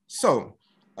like. So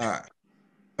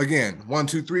again, 1,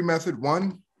 2, 3 method.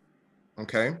 1,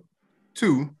 okay.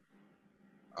 2,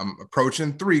 I'm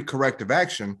approaching 3, corrective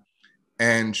action.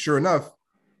 And sure enough,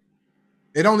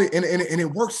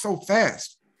 it works so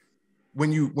fast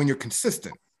when you're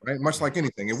consistent, right? Much like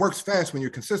anything, it works fast when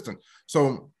you're consistent.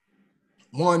 So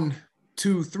 1,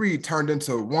 2, 3 turned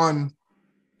into 1,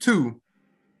 2.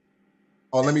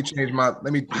 Oh, let me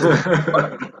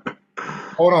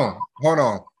hold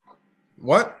on.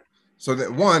 What? So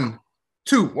that 1,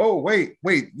 2. Whoa, wait,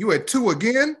 you at 2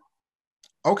 again?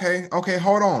 Okay,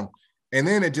 hold on. And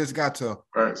then it just got to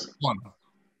 1,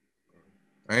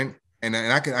 right? And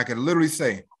I could literally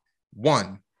say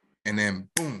 1, and then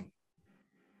boom,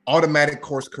 automatic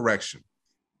course correction,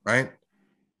 right?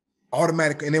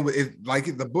 Automatic, and it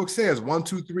like the book says, 1,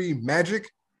 2, 3 magic.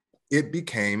 It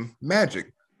became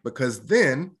magic because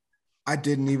then I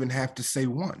didn't even have to say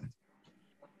 1.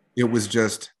 It was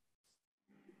just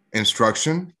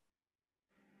instruction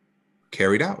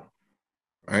carried out,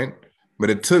 right?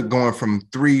 But it took going from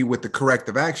 3 with the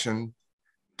corrective action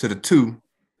to the 2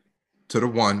 to the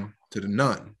 1 to the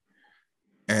none.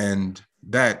 And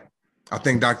that, I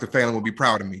think Dr. Phelan will be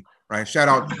proud of me, right? Shout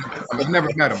out. I've never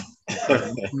met him.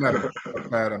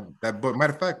 That book.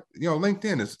 Matter of fact,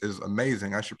 LinkedIn is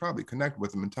amazing. I should probably connect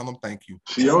with him and tell him thank you.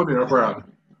 She owned it. I'm proud.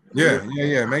 Yeah.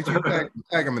 Make sure you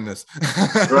tag him in this.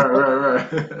 Right.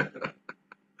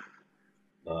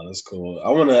 That's cool. I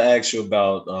want to ask you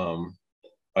about,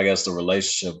 I guess, the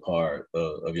relationship part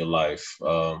of your life.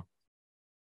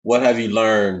 What have you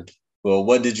learned? Well,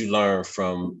 what did you learn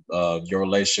from your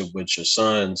relationship with your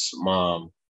son's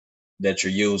mom that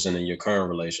you're using in your current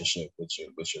relationship with your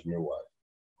new wife?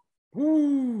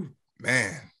 Ooh,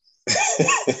 man.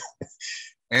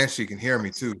 And she can hear me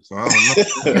too, so I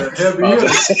don't know.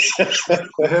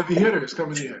 Heavy hitters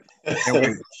coming in.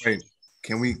 And wait.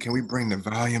 Can we bring the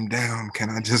volume down? Can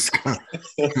I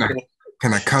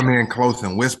come in close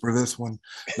and whisper this one?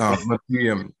 No, but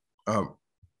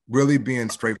really being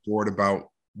straightforward about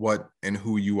what and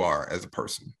who you are as a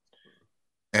person.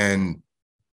 And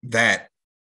that,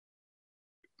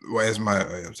 as my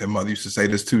mother used to say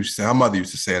this too, she said, her mother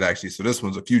used to say it actually, so this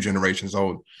one's a few generations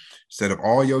old. She said, if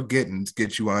all your gettings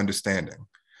get you understanding.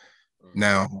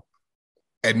 Now,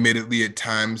 admittedly,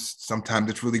 sometimes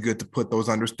it's really good to put those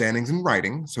understandings in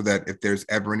writing so that if there's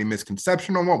ever any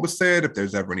misconception on what was said, if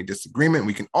there's ever any disagreement,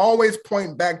 we can always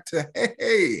point back to,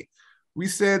 hey, we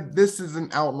said this is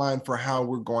an outline for how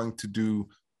we're going to do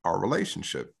our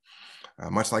relationship,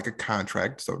 much like a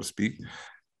contract, so to speak.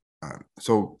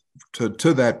 So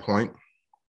to that point,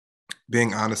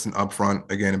 being honest and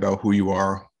upfront, again, about who you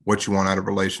are, what you want out of a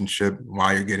relationship,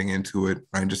 why you're getting into it,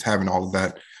 right? Just having all of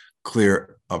that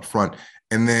clear up front.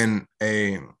 And then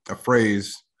a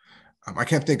phrase, I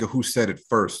can't think of who said it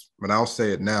first, but I'll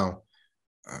say it now.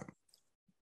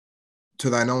 To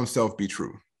thine own self be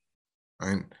true,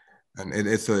 right? And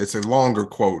it's a longer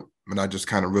quote, but I just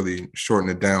kind of really shorten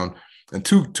it down. And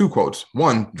two quotes.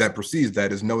 One that precedes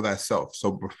that is know thyself.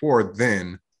 So before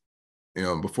then,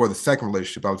 before the second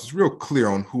relationship, I was just real clear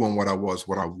on who and what I was,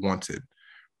 what I wanted,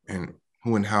 and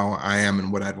who and how I am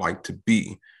and what I'd like to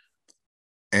be.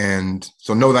 And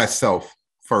so know thyself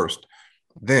first,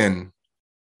 then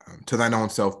to thine own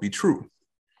self be true.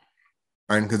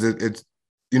 Right? Because it's,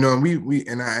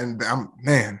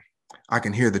 I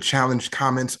can hear the challenge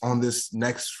comments on this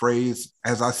next phrase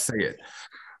as I say it.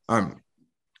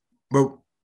 But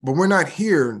we're not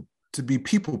here to be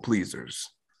people pleasers,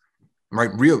 right?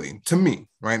 Really, to me,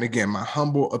 right? And again, my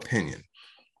humble opinion.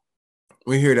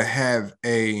 We're here to have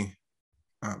an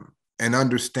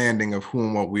understanding of who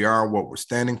and what we are, what we're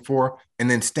standing for, and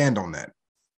then stand on that.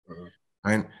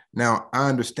 Right? Now, I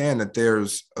understand that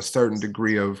there's a certain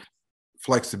degree of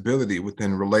flexibility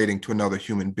within relating to another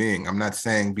human being. I'm not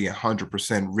saying be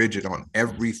 100% rigid on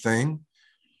everything.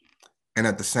 And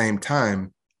at the same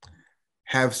time,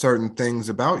 have certain things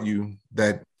about you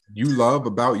that you love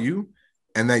about you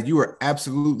and that you are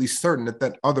absolutely certain that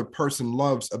that other person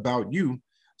loves about you,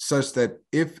 such that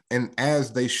if and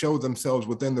as they show themselves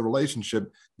within the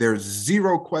relationship, there's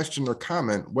zero question or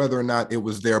comment whether or not it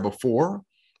was there before,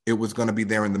 it was going to be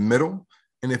there in the middle,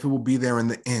 and if it will be there in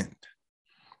the end,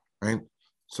 right?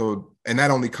 So, and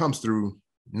that only comes through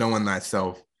knowing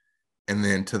thyself, and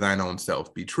then to thine own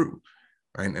self be true,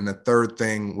 right? And the third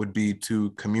thing would be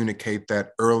to communicate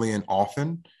that early and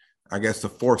often. I guess the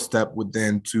fourth step would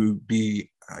then to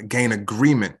be gain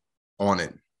agreement on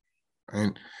it,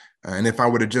 right? And if I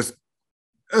were to just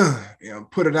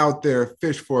put it out there,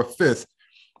 fish for a fifth,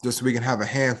 just so we can have a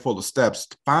handful of steps,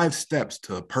 5 steps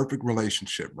to a perfect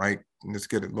relationship, right? And let's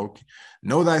get it low key.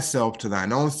 Know thyself, to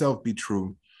thine own self be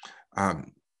true.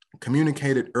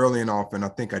 Communicate it early and often. I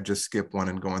think I just skipped one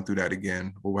and going through that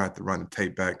again. We'll have to run the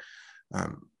tape back.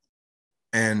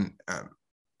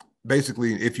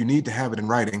 Basically, if you need to have it in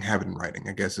writing, have it in writing,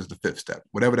 I guess is the 5th step.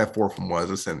 Whatever that 4th one was,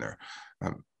 it's in there.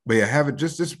 But yeah, have it,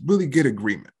 just really get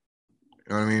agreement.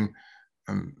 You know what I mean?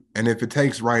 And if it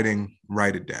takes writing,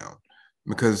 write it down,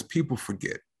 because people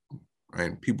forget,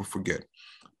 right? People forget.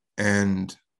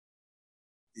 And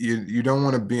you don't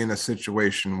want to be in a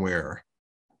situation where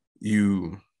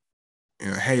you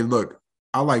know, hey, look,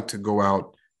 I like to go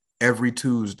out every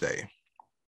Tuesday,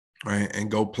 right,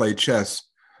 and go play chess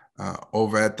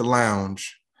over at the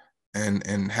lounge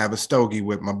and have a stogie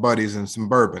with my buddies and some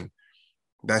bourbon.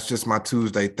 That's just my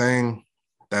Tuesday thing.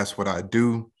 That's what I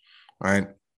do, right?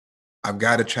 I've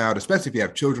got a child, especially if you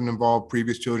have children involved,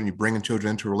 previous children, you're bringing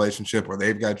children into a relationship, or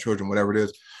they've got children, whatever it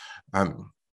is.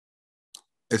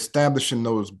 Establishing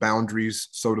those boundaries,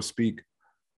 so to speak,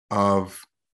 of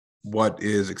what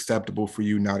is acceptable for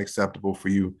you, not acceptable for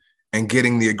you, and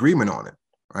getting the agreement on it,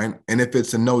 right? And if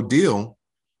it's a no deal,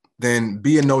 then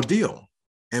be a no deal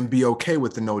and be okay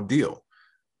with the no deal,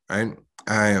 right?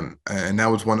 And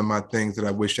that was one of my things that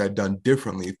I wish I'd done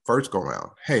differently first go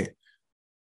around. Hey,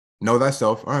 know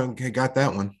thyself. All right, okay, got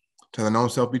that one. To thine own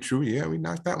self be true. Yeah, we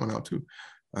knocked that one out too.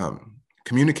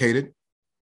 Communicate it,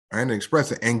 right, and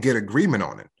express it and get agreement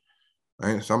on it,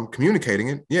 right? So I'm communicating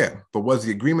it, yeah, but was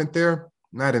the agreement there?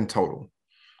 Not in total,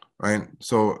 right?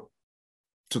 So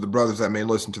to the brothers that may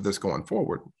listen to this going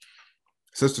forward,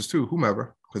 sisters too,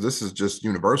 whomever, because this is just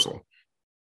universal,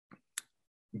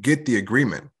 get the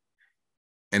agreement.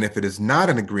 And if it is not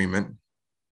an agreement,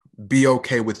 be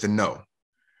okay with the no.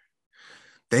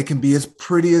 They can be as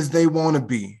pretty as they want to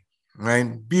be,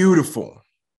 right? Beautiful.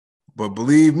 But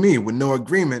believe me, with no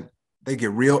agreement, they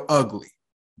get real ugly,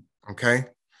 okay?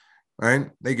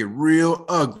 Right? They get real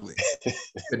ugly.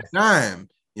 The dime,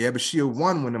 yeah, but she'll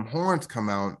one when them horns come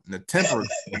out and the temper,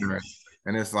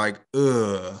 and it's like,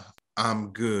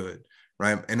 I'm good,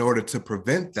 right? In order to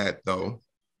prevent that, though,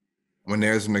 when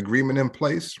there's an agreement in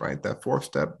place, right, that 4th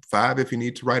step, 5, if you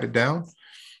need to write it down,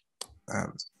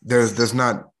 there's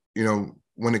not, you know,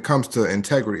 when it comes to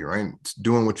integrity, right,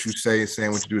 doing what you say,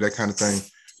 saying what you do, that kind of thing,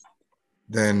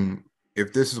 then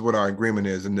if this is what our agreement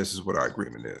is, and this is what our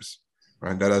agreement is,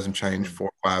 right, that doesn't change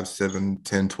 4, 5, 7,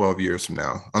 10, 12 years from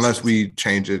now, unless we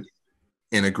change it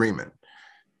in agreement.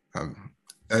 And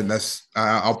that's,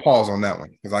 I'll pause on that one,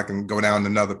 because I can go down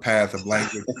another path of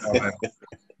language.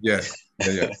 Yeah.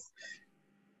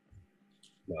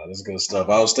 No, that's good stuff.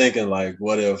 I was thinking, like,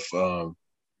 what if,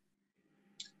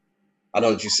 I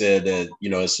know what you said that, you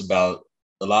know, it's about,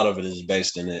 a lot of it is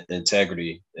based in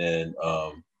integrity and,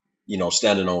 you know,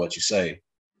 standing on what you say.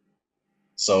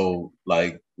 So,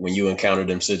 like, when you encounter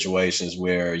them situations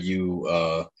where you,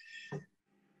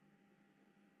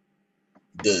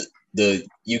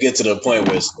 you get to the point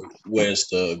where it's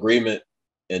the agreement,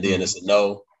 and then it's a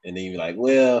no, and then you're like,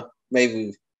 well,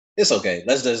 maybe it's okay.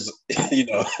 Let's just, you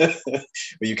know, where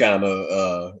you kind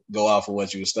of go off of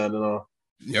what you were standing on.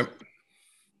 Yep.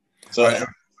 So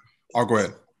I'll go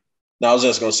ahead. No, I was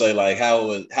just gonna say, like,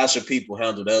 how should people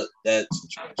handle that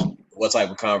situation? What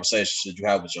type of conversation should you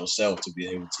have with yourself to be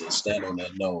able to stand on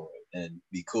that no and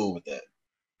be cool with that?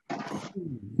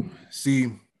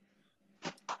 See,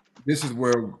 this is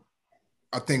where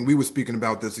I think we were speaking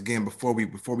about this again before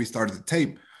we started the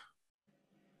tape.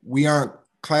 We aren't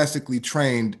classically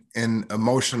trained in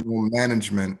emotional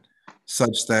management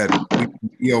such that we can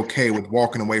be okay with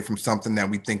walking away from something that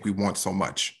we think we want so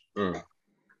much.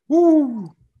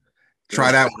 Woo!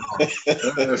 Try that one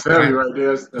on. That's heavy right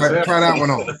there. Try that one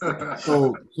on.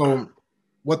 So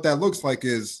what that looks like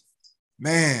is,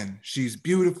 man, she's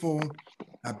beautiful.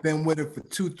 I've been with her for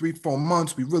 2, 3, 4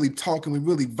 months. We really talking, we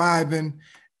really vibing.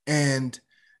 And,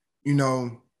 you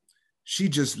know, she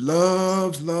just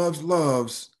loves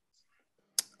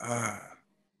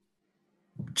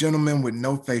gentlemen with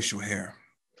no facial hair.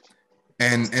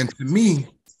 And to me,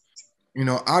 you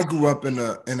know, I grew up in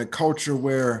a culture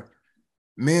where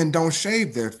men don't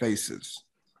shave their faces,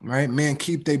 right? Men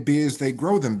keep their beards, they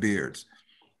grow them beards.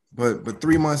 But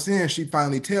 3 months in, she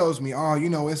finally tells me, oh, you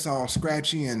know, it's all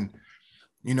scratchy and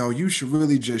you should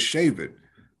really just shave it.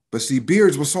 But see,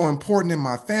 beards were so important in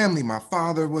my family. My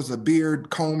father was a beard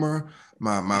comber.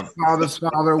 My father's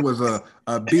father was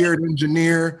a beard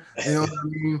engineer. You know what I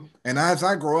mean? And as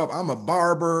I grow up, I'm a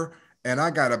barber and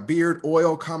I got a beard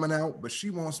oil coming out, but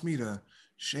she wants me to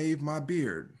shave my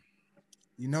beard.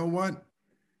 You know what?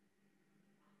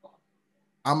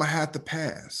 I'm gonna have to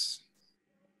pass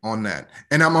on that.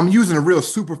 And I'm using a real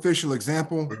superficial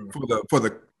example for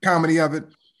the comedy of it.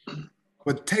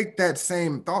 But take that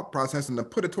same thought process and then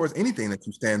put it towards anything that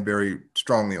you stand very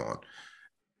strongly on.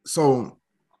 So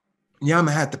yeah, I'm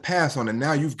gonna have to pass on it.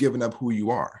 Now you've given up who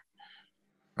you are,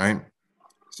 right?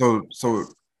 So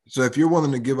if you're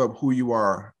willing to give up who you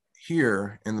are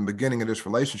here in the beginning of this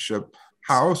relationship,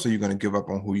 how else are you going to give up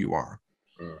on who you are?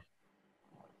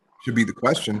 Should be the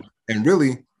question. And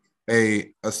really,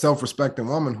 a self-respecting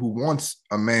woman who wants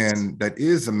a man that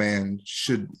is a man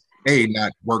should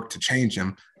not work to change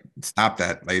him. Stop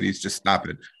that, ladies. Just stop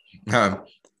it.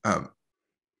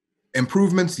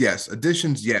 Improvements, yes.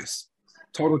 Additions, yes.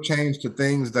 Total change to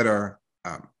things that are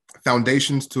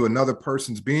foundations to another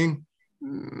person's being,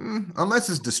 unless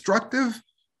it's destructive,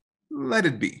 let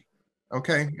it be.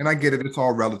 Okay. And I get it. It's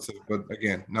all relative, but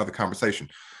again, another conversation.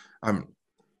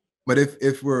 But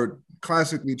if we're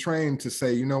classically trained to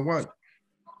say, you know what,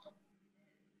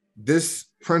 this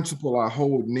principle I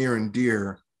hold near and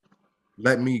dear,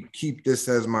 let me keep this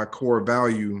as my core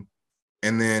value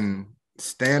and then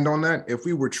stand on that. If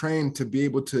we were trained to be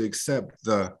able to accept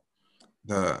the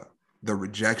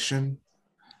rejection,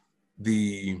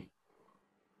 the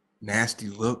nasty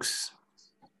looks,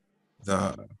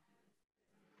 the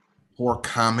poor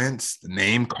comments, the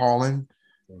name calling,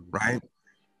 right?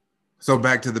 So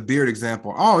back to the beard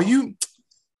example. Oh, you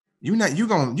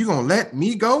gonna let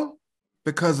me go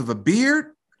because of a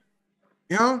beard?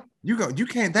 You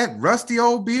can't, that rusty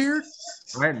old beard,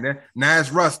 right? Now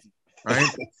it's rusty, right?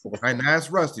 Right now it's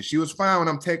rusty. She was fine when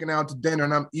I'm taking her out to dinner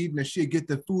and I'm eating and she'd get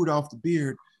the food off the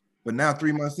beard. But now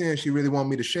 3 months in, she really wanted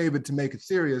me to shave it to make it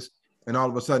serious. And all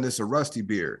of a sudden it's a rusty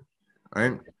beard,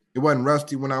 right? It wasn't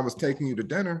rusty when I was taking you to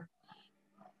dinner.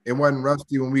 It wasn't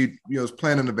rusty when we was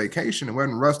planning a vacation. It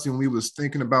wasn't rusty when we was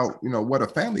thinking about, what a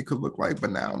family could look like, but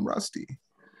now I'm rusty.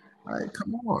 All right,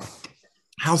 come on.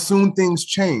 How soon things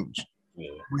change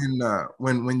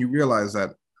when you realize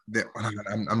that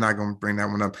I'm not going to bring that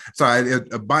one up. Sorry,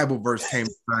 a Bible verse came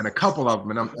and a couple of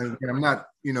them, and I'm not,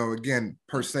 again,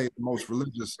 per se, the most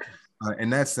religious in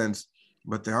that sense,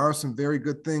 but there are some very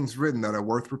good things written that are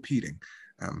worth repeating.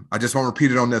 I just won't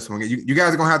repeat it on this one. You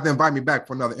guys are going to have to invite me back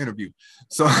for another interview.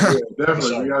 So yeah,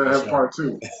 definitely, we got to have part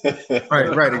 2.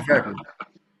 Right, exactly.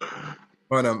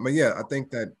 But yeah, I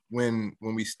think that when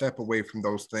we step away from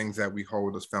those things that we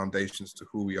hold as foundations to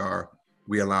who we are,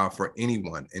 we allow for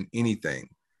anyone and anything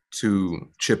to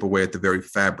chip away at the very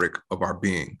fabric of our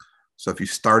being. So if you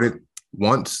started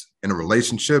once in a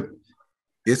relationship,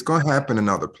 it's going to happen in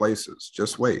other places.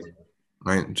 Just wait,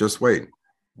 right? Just wait.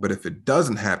 But if it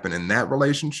doesn't happen in that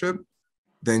relationship,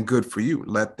 then good for you.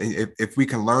 If we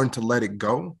can learn to let it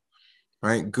go,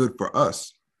 right? Good for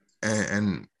us.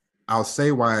 And I'll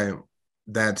say why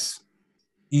that's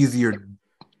easier,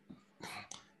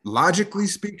 logically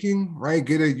speaking, right?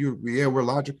 Get it? We're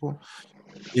logical.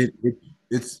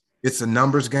 It's a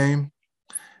numbers game.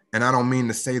 And I don't mean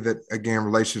to say that, again,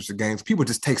 relationships are games. People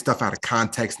just take stuff out of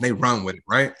context and they run with it,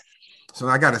 right? So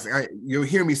you'll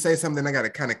hear me say something, I got to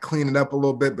kind of clean it up a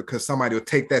little bit because somebody will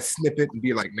take that snippet and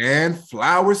be like, man,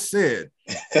 Flowers said.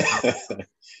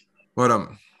 But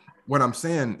what I'm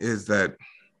saying is that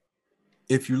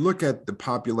if you look at the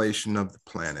population of the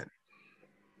planet,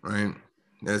 right,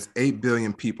 there's 8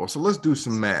 billion people. So let's do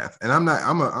some math. And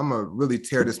I'm a really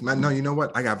tear this. No, you know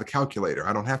what? I got the calculator.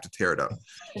 I don't have to tear it up.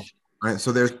 Right.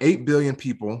 So there's 8 billion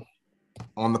people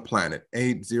on the planet.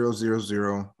 8000.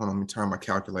 Hold on, let me turn my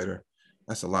calculator.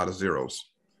 That's a lot of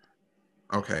zeros.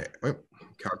 Okay,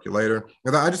 calculator.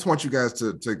 And I just want you guys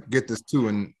to get this too,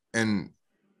 and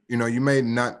you may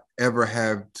not ever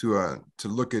have to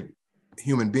look at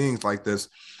human beings like this,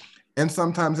 and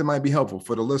sometimes it might be helpful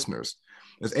for the listeners.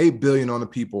 There's 8 billion on the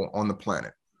people on the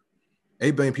planet.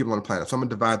 8 billion people on the planet. So I'm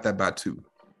gonna divide that by 2.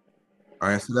 All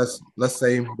right, so let's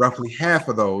say roughly half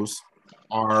of those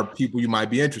are people you might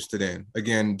be interested in.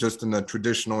 Again, just in the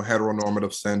traditional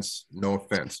heteronormative sense, no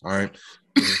offense. All right.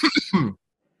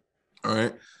 All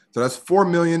right. So that's 4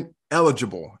 million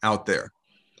eligible out there.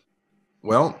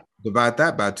 Well, divide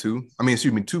that by 2.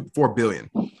 4 billion.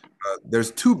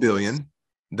 There's 2 billion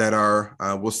that are,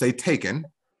 we'll say, taken,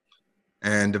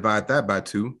 and divide that by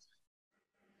 2.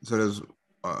 So there's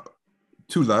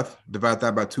 2 left. Divide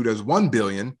that by 2. There's 1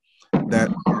 billion that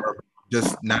are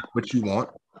just not what you want.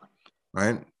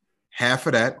 right? Half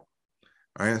of that,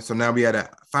 right? So now we had a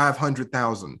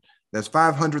 500,000. There's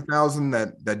 500,000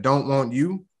 that don't want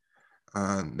you.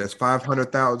 That's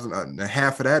 500,000.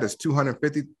 Half of that is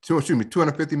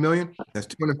 250 million. That's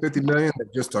 250 million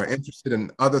that just are interested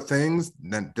in other things,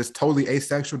 that just totally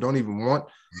asexual, don't even want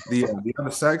the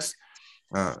other sex.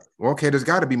 Well, okay, there's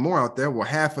got to be more out there. Well,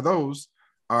 half of those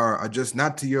are just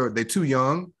not they're too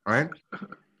young, right?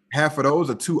 Half of those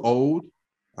are too old.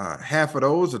 Half of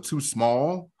those are too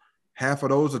small. Half of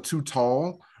those are too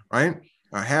tall, right?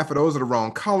 Half of those are the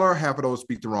wrong color. Half of those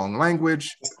speak the wrong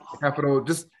language. Half of those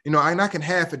just, I can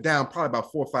half it down probably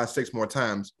about 4, 5, 6 more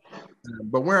times.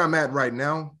 But where I'm at right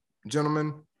now,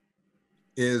 gentlemen,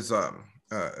 is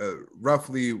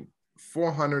roughly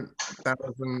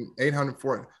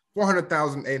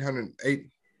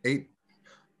 400,808,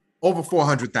 over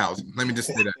 400,000. Let me just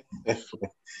say that.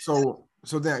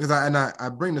 So then, because I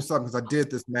bring this up because I did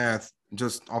this math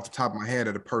just off the top of my head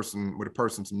with a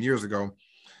person some years ago.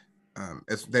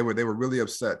 They were really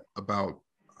upset about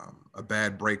a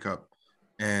bad breakup,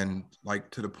 and like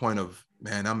to the point of,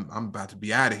 man, I'm about to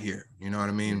be out of here. You know what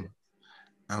I mean?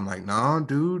 I'm like, no,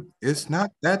 dude, it's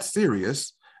not that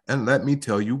serious, and let me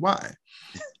tell you why.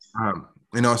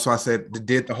 So I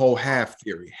did the whole half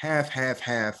theory, half,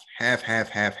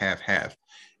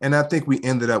 and I think we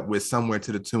ended up with somewhere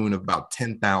to the tune of about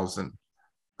 10,000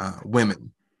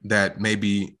 women that may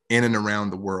be in and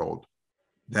around the world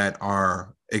that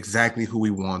are exactly who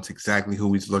he wants, exactly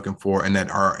who he's looking for, and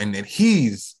that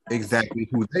he's exactly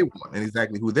who they want and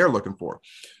exactly who they're looking for.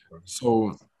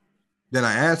 So then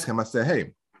I asked him, I said,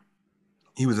 hey,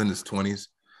 he was in his 20s.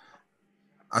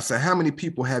 I said, how many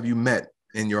people have you met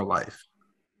in your life?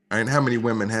 And how many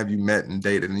women have you met and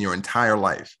dated in your entire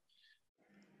life?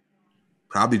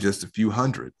 Probably just a few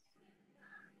hundred.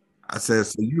 I said,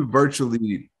 so you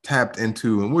virtually tapped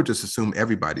into, and we'll just assume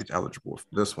everybody's eligible for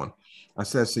this one. I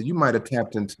said, so you might have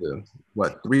tapped into,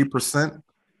 what, 3%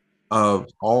 of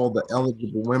all the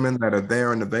eligible women that are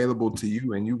there and available to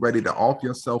you, and you ready to off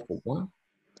yourself for one?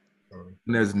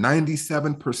 And there's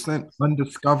 97%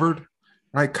 undiscovered,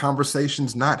 right?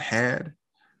 Conversations not had.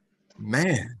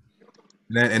 Man.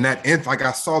 And that, like,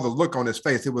 I saw the look on his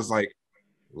face. It was like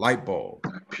light bulb.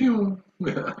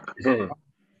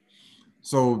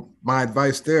 So my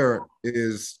advice there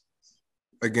is,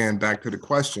 again, back to the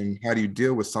question, how do you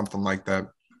deal with something like that?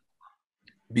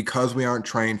 Because we aren't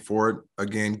trained for it,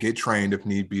 again, get trained if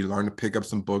need be, learn to pick up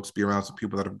some books, be around some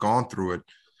people that have gone through it.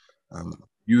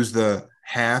 Use the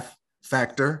half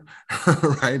factor,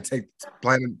 right? Take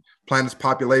planet's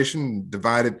population,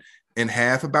 divide it in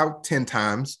half about 10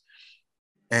 times,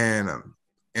 and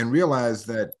realize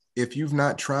that if you've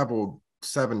not traveled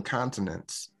 7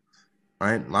 continents,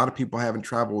 right? A lot of people haven't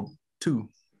traveled 2,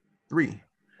 3,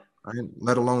 right?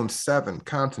 Let alone 7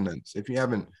 continents. If you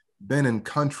haven't been in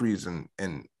countries and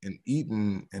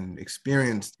eaten and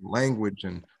experienced language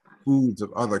and foods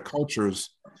of other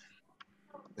cultures,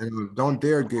 and don't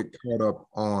dare get caught up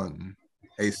on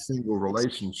a single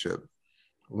relationship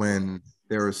when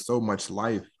there is so much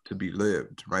life to be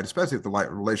lived, right? Especially if the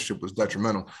relationship was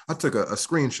detrimental. I took a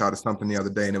screenshot of something the other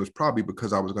day, and it was probably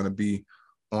because I was going to be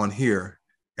on here,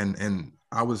 and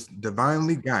I was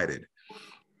divinely guided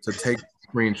to take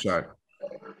a screenshot.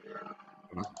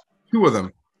 2 of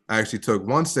them I actually took.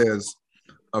 One says,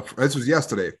 this was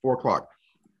yesterday, 4 o'clock,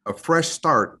 a fresh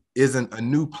start isn't a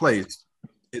new place,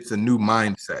 it's a new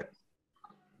mindset.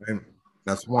 And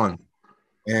that's one.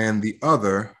 And the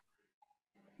other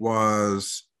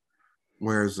was,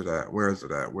 where is it at?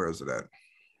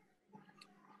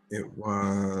 It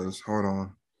was, hold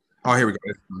on. Oh, here we go.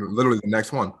 It's literally the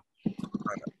next one.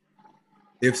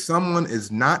 If someone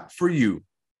is not for you,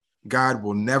 God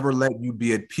will never let you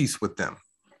be at peace with them.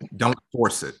 Don't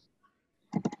force it.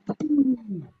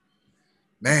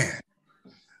 Man.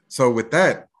 So with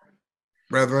that,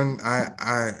 brethren,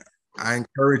 I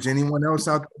encourage anyone else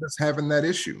out there that's having that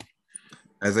issue.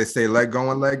 As they say, let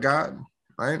go and let God,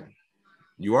 right?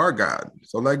 You are God.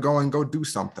 So let go and go do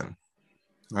something,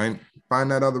 right?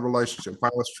 Find that other relationship.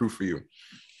 Find what's true for you.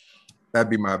 That'd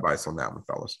be my advice on that one,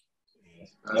 fellas.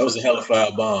 That was a hell of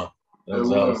a bomb.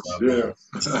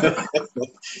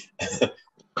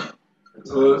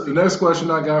 So the next question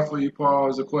I got for you, Paul,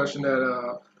 is a question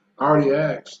that I already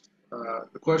asked.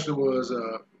 The question was,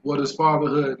 what does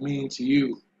fatherhood mean to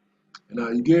you?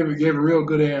 And you gave a real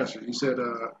good answer. You said,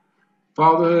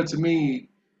 fatherhood to me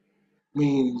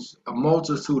means a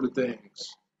multitude of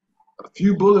things. A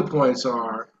few bullet points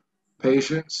are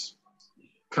patience,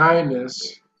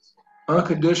 kindness,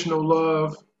 unconditional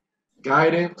love,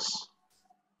 guidance,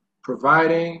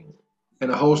 providing,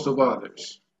 and a host of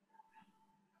others.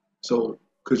 So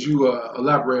Could you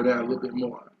elaborate that a little bit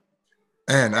more?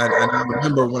 And I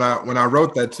remember when I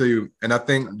wrote that to you, and I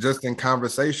think just in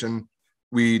conversation,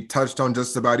 we touched on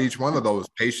just about each one of those.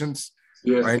 Patience,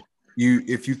 Yeah. right?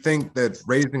 If you think that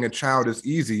raising a child is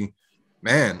easy,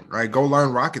 man, right? Go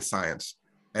learn rocket science,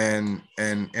 and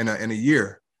in a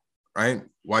year, right?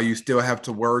 While you still have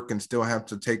to work and still have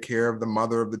to take care of the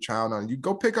mother of the child, you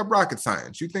go pick up rocket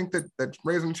science. You think that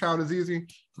raising a child is easy?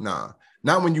 Nah,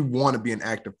 not when you want to be an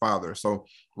active father. So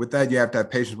with that, you have to have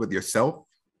patience with yourself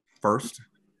first,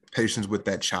 patience with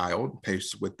that child,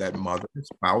 patience with that mother,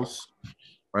 spouse,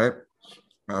 right?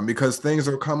 Because things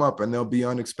will come up and they'll be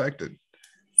unexpected.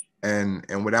 And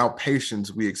without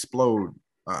patience, we explode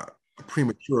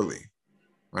prematurely,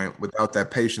 right? Without that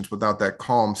patience, without that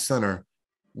calm center,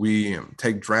 we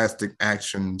take drastic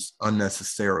actions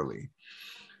unnecessarily.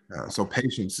 So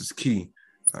patience is key.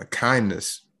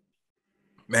 Kindness,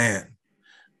 man,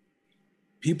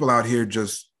 people out here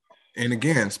just, and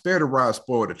again, spare the rod,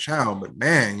 spoil the child, but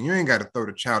man, you ain't got to throw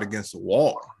the child against the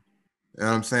wall. You know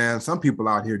what I'm saying? Some people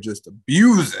out here just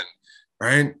abusing,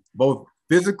 right? Both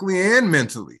physically and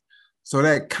mentally. So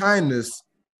that kindness,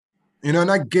 and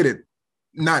I get it,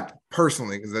 not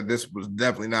personally, because this was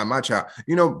definitely not my child.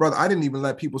 Brother, I didn't even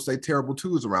let people say terrible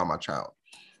twos around my child.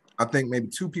 I think maybe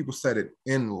 2 people said it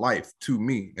in life to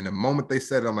me. And the moment they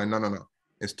said it, I'm like, no.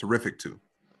 It's terrific too.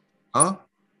 Huh?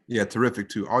 Yeah, terrific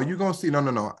too. Are you going to see?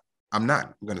 No. I'm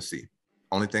not going to see.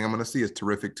 Only thing I'm going to see is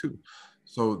terrific too.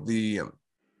 So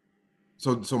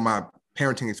so my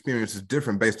parenting experience is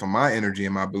different based on my energy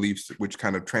and my beliefs, which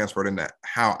kind of transferred into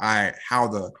how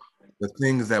the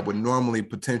things that would normally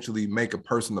potentially make a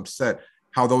person upset,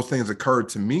 how those things occurred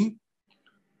to me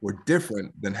were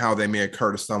different than how they may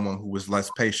occur to someone who was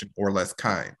less patient or less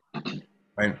kind,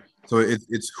 right? So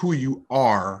it's who you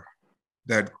are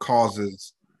that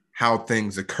causes how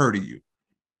things occur to you,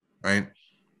 right?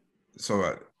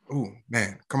 So, oh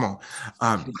man, come on.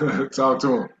 Talk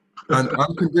to him.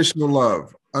 Unconditional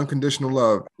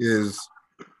love is,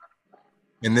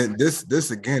 and then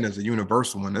this again is a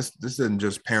universal one. This isn't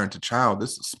just parent to child.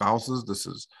 This is spouses. This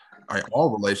is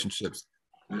all relationships.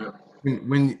 Yeah.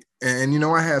 When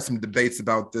I had some debates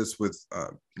about this with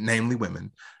namely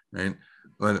women, right?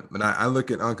 But I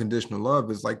look at unconditional love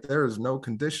as like there is no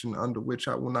condition under which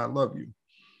I will not love you,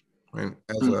 right?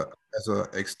 As a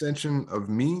extension of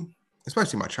me,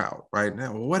 especially my child, right?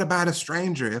 Now, what about a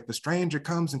stranger? If a stranger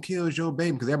comes and kills your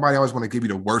baby, because everybody always want to give you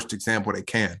the worst example they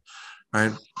can,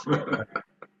 right?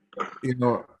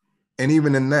 And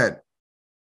even in that,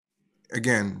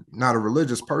 again, not a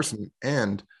religious person,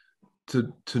 and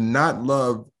to not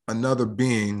love another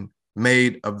being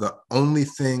made of the only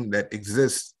thing that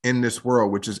exists in this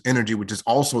world, which is energy, which is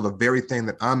also the very thing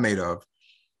that I'm made of,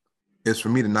 is for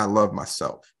me to not love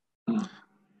myself.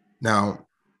 Now,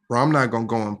 bro, I'm not going to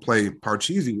go and play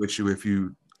Parcheesi with you if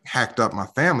you hacked up my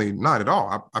family. Not at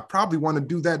all. I probably want to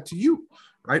do that to you,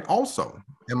 right? Also,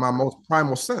 in my most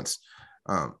primal sense.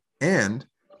 And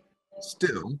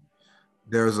still,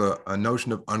 there's a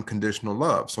notion of unconditional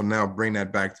love. So now bring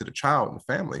that back to the child and the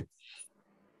family.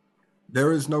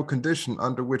 There is no condition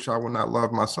under which I will not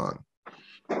love my son.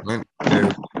 Right? There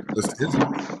just isn't.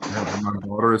 My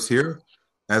daughter is here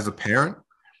as a parent.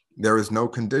 There is no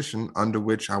condition under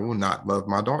which I will not love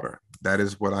my daughter. That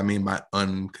is what I mean by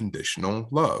unconditional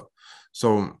love.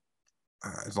 So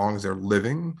as long as they're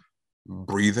living,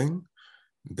 breathing,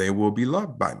 they will be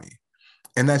loved by me.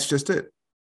 And that's just it.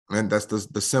 And that's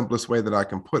the simplest way that I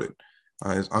can put it,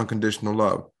 is unconditional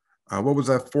love. What was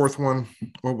that fourth one?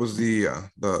 What was the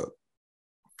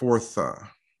fourth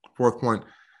point?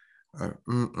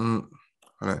 You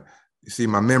see,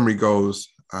 my memory goes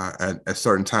at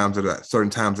certain times of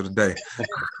the day.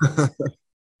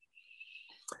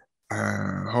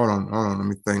 Hold on. Let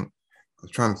me think. I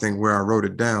was trying to think where I wrote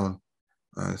it down.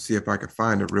 See if I can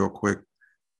find it real quick.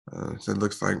 So it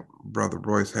looks like Brother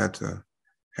Royce had to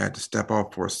step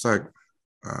off for a sec.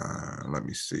 Let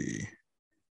me see.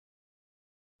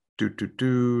 Did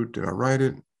I write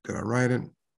it?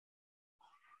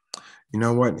 You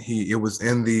know what? It was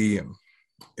in the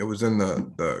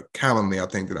Calendly, I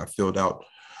think, that I filled out.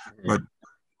 But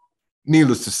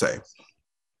needless to say,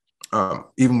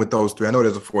 even with those 3, I know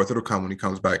there's a 4th. It'll come when he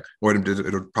comes back, or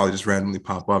it'll probably just randomly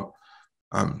pop up.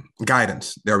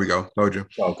 Guidance. There we go. Told you.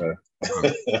 Okay.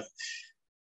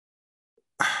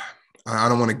 I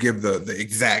don't want to give the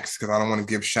exacts because I don't want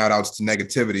to give shout outs to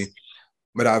negativity,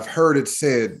 but I've heard it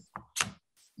said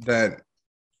that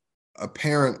a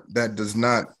parent that does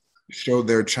not show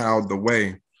their child the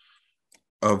way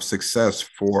of success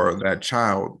for that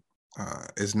child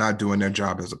is not doing their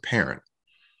job as a parent,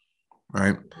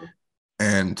 right?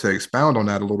 And to expound on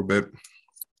that a little bit,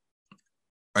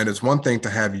 And it's one thing to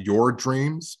have your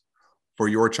dreams for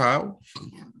your child,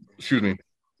 excuse me,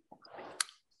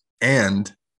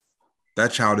 and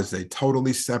that child is a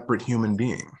totally separate human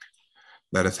being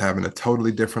that is having a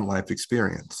totally different life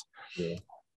experience. Yeah.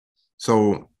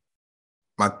 So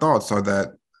my thoughts are that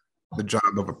the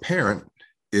job of a parent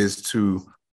is to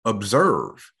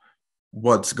observe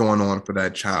what's going on for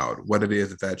that child, what it is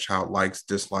that that child likes,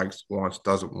 dislikes, wants,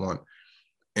 doesn't want.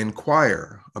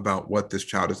 Inquire about what this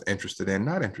child is interested in,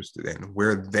 not interested in,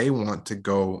 where they want to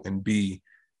go and be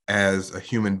as a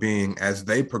human being as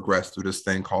they progress through this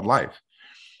thing called life.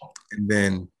 And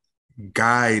then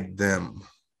guide them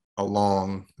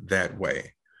along that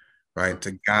way, right?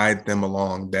 To guide them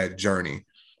along that journey.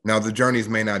 Now, the journeys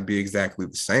may not be exactly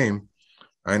the same.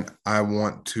 Right? I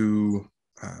want to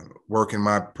work in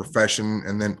my profession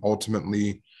and then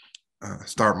ultimately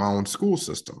start my own school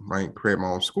system, right? Create my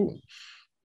own school.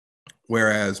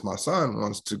 Whereas my son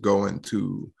wants to go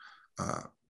into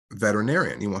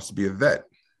veterinarian. He wants to be a vet,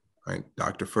 right?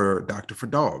 Doctor for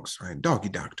dogs, right? Doggy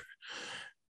doctor.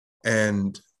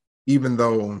 And even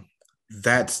though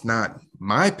that's not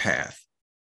my path,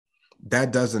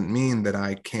 that doesn't mean that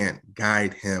I can't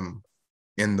guide him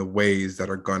in the ways that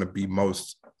are going to be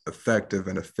most effective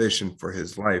and efficient for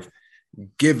his life,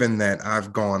 given that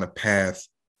I've gone a path,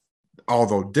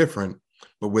 although different,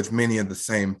 but with many of the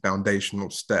same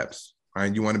foundational steps,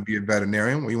 right? You want to be a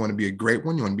veterinarian? Well, you want to be a great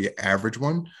one? You want to be an average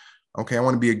one? Okay, I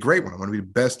want to be a great one. I want to be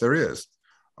the best there is.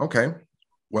 Okay,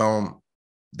 well,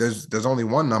 there's only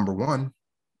one number one,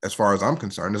 as far as I'm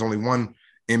concerned. There's only one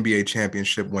NBA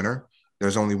championship winner.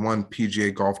 There's only one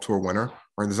PGA Golf Tour winner,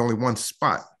 or there's only one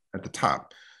spot at the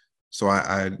top. So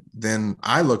I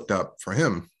looked up for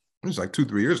him. It was like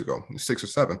 2-3 years ago, 6 or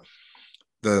 7,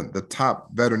 the top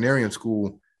veterinarian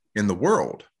school in the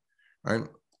world, right?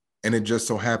 And it just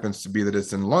so happens to be that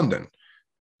it's in London.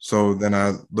 So then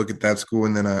I look at that school,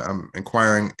 and then I'm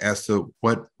inquiring as to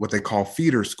what they call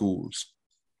feeder schools.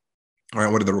 All right,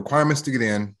 what are the requirements to get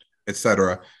in, et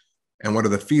cetera, and what are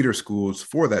the feeder schools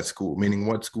for that school? Meaning,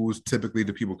 what schools typically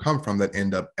do people come from that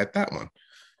end up at that one?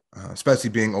 Especially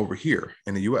being over here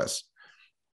in the US.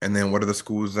 And then what are the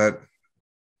schools that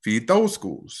feed those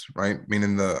schools, right?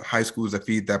 Meaning the high schools that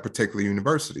feed that particular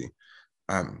university,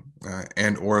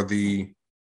 and or the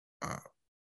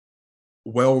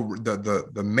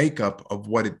makeup of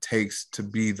what it takes to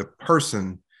be the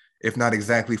person, if not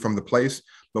exactly from the place,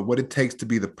 but what it takes to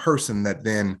be the person that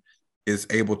then is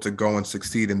able to go and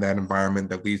succeed in that environment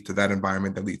that leads to that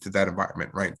environment that leads to that environment,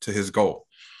 right? To his goal.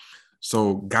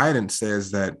 So guidance says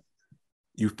that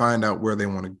you find out where they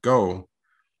want to go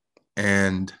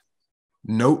and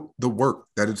note the work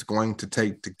that it's going to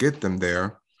take to get them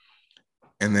there,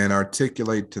 and then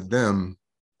articulate to them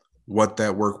what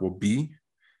that work will be,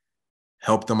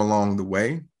 help them along the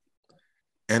way,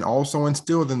 and also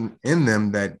instill in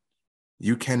them that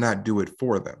you cannot do it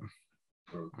for them.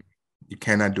 You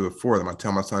cannot do it for them. I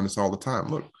tell my son this all the time.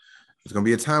 Look, there's going to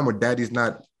be a time where daddy's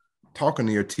not talking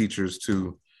to your teachers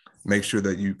to make sure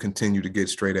that you continue to get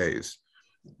straight A's,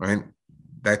 right?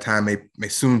 That time may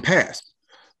soon pass.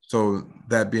 So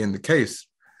that being the case,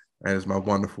 as my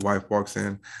wonderful wife walks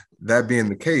in, that being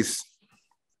the case,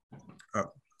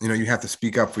 you have to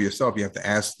speak up for yourself. You have to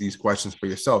ask these questions for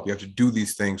yourself. You have to do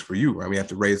these things for you, right? We have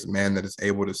to raise a man that is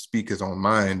able to speak his own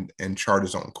mind and chart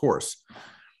his own course.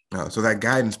 So that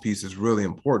guidance piece is really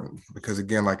important because,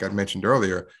 again, like I mentioned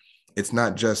earlier, it's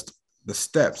not just the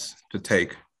steps to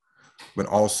take, but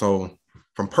also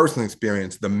from personal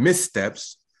experience, the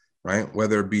missteps, right?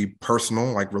 Whether it be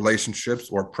personal, like relationships,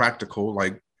 or practical,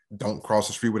 like don't cross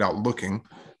the street without looking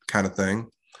kind of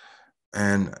thing.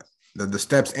 And the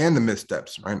steps and the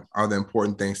missteps, right, are the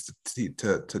important things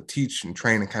to teach and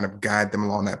train and kind of guide them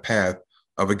along that path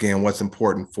of, again, what's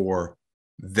important for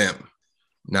them,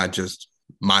 not just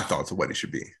my thoughts of what it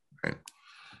should be, right?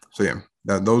 So yeah,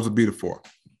 those would be the 4.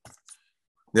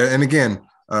 Yeah, and again,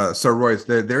 Sir Royce,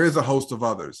 there is a host of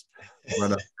others,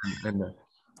 but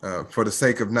for the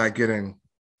sake of not getting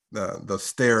the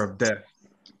stare of death,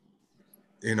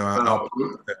 we'll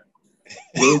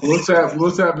tap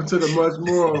into the much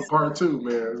more part 2,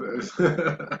 man.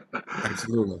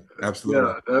 Absolutely. Yeah,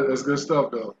 that's good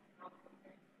stuff, though.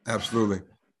 Absolutely.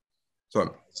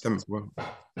 So,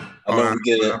 I know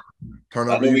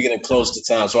we're getting close to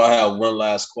time, so I have one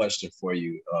last question for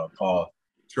you, Paul.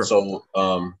 Sure. So,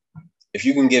 if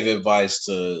you can give advice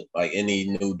to like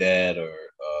any new dad or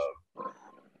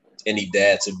any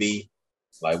dad to be,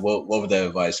 like, what would that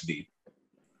advice be?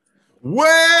 That's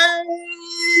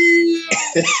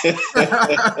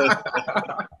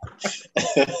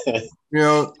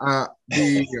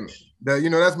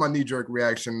my knee-jerk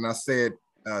reaction, and I say it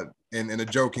in a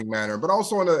joking manner, but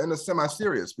also in a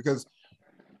semi-serious, because,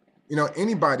 you know,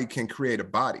 anybody can create a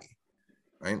body,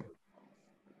 right?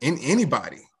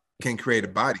 Anybody can create a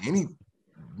body. Any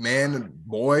man,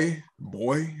 boy,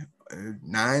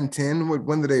 9, 10,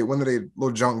 when do they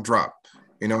little junk drop,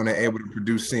 you know, and they're able to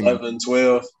produce semen? 11,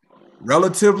 12.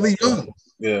 Relatively young.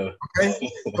 Yeah. Okay.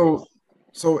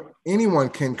 So anyone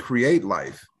can create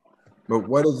life, but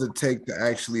what does it take to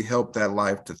actually help that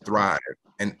life to thrive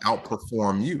and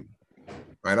outperform you?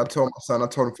 Right. I told him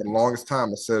for the longest time,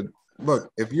 I said,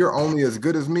 look, if you're only as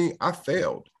good as me, I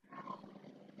failed.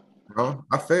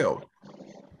 I failed.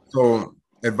 So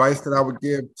advice that I would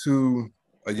give to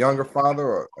a younger father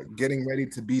or getting ready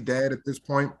to be dad at this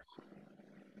point,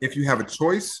 if you have a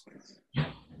choice,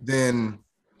 then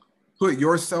put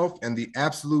yourself in the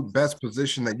absolute best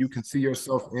position that you can see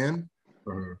yourself in,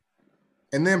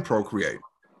 and then procreate,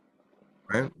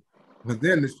 right? But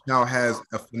then this now has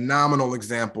a phenomenal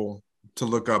example to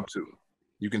look up to.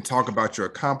 You can talk about your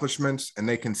accomplishments, and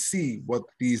they can see what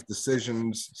these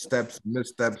decisions, steps,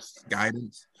 missteps,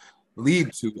 guidance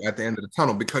lead to at the end of the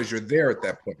tunnel, because you're there at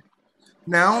that point.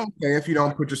 Now, okay, if you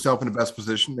don't put yourself in the best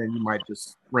position, then you might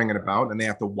just bring it about and they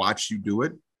have to watch you do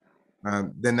it.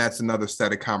 Then that's another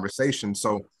set of conversations.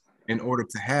 So in order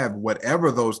to have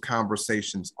whatever those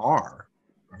conversations are,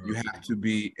 you have to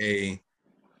be a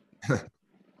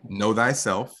know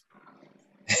thyself,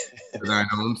 thine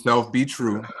own self be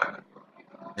true,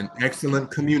 an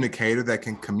excellent communicator that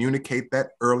can communicate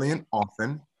that early and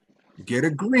often, get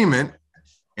agreement,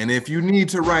 and if you need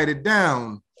to write it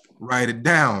down,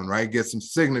 right? Get some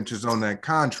signatures on that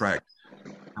contract.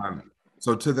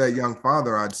 So to that young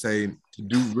father, I'd say to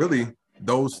do really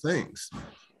those things,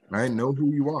 right? Know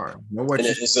who you are. Know what. And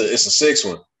it's a sixth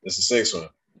one. It's a sixth one.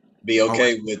 Be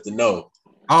okay with the no.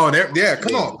 Oh, there, yeah.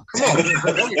 Come on.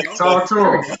 Talk to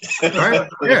him. Right?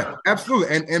 Yeah,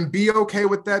 absolutely. And be okay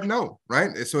with that no,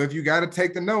 right? So if you got to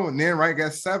take the no, and then right,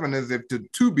 guess 7 is if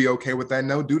to be okay with that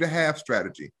no, do the half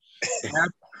strategy.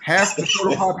 Half the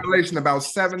total population about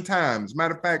 7 times.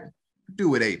 Matter of fact,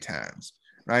 do it 8 times,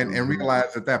 right? And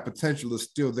realize that potential is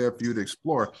still there for you to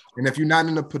explore. And if you're not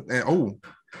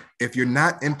if you're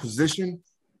not in position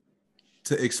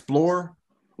to explore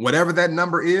whatever that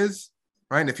number is,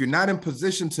 right? If you're not in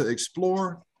position to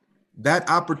explore that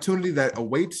opportunity that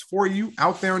awaits for you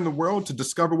out there in the world to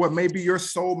discover what may be your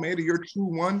soulmate or your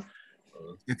true one,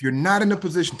 if you're not in a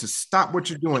position to stop what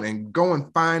you're doing and go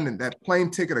and find that plane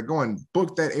ticket or go and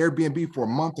book that Airbnb for a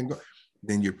month and go,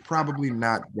 then you're probably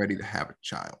not ready to have a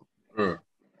child. Right?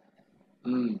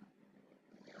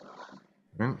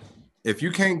 If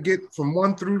you can't get from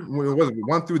 1 through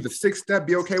the 6th step,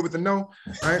 be okay with the no,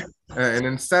 right? And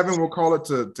then 7, we'll call it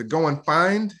to go and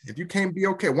find. If you can't be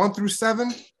okay, 1 through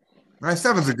 7, right?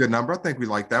 7's a good number. I think we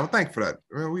like that. Well, thanks for that.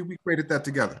 We created that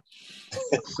together.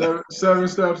 7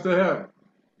 steps to heaven.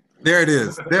 There it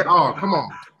is. There. Oh, come on.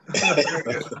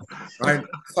 Right?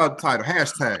 Subtitle,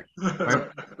 hashtag. Right?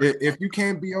 If you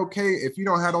can't be okay, if you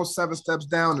don't have those 7 steps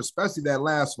down, especially that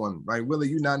last one, right? Willie,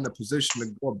 you're not in a position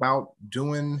to go about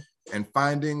doing and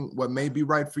finding what may be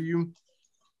right for you,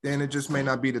 then it just may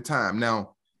not be the time.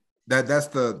 Now, that's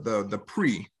the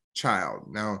pre-child.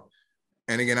 Now,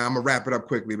 and again, I'm gonna wrap it up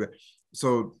quickly, but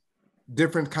so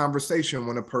different conversation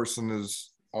when a person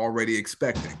is already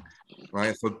expecting,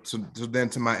 right? So then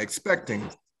to my expecting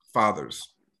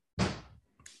fathers,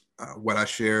 what I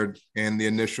shared in the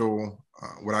initial,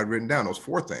 what I'd written down, those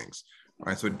 4 things,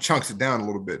 right? So it chunks it down a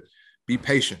little bit. Be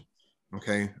patient,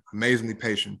 okay? Amazingly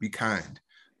patient. Be kind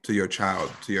to your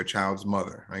child, to your child's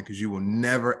mother, right? Because you will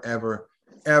never, ever,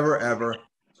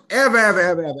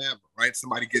 right?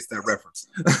 Somebody gets that reference.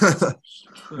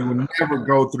 You will never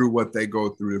go through what they go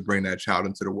through to bring that child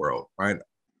into the world, right?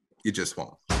 You just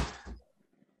won't.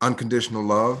 Unconditional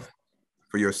love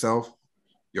for yourself,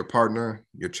 your partner,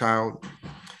 your child,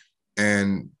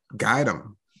 and guide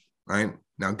them, right?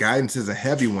 Now, guidance is a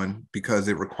heavy one because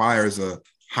it requires a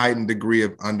heightened degree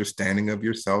of understanding of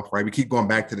yourself, right? We keep going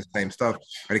back to the same stuff,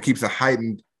 but it keeps a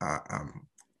heightened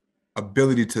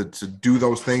ability to do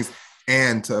those things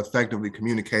and to effectively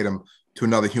communicate them to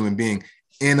another human being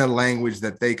in a language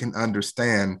that they can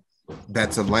understand,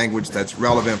 that's a language that's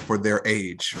relevant for their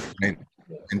age, right?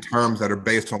 In terms that are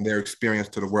based on their experience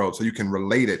to the world. So you can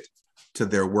relate it to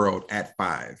their world at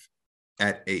 5,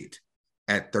 at 8,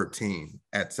 at 13,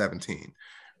 at 17,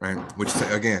 right? Which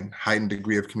again, heightened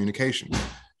degree of communication.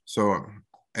 So,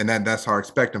 and that's our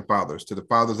expectant fathers. To the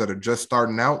fathers that are just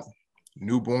starting out,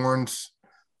 newborns,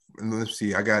 and let's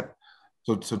see,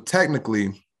 so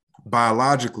technically,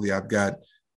 biologically,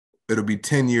 it'll be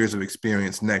 10 years of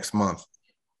experience next month.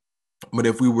 But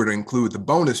if we were to include the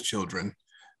bonus children,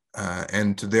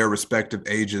 and to their respective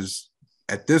ages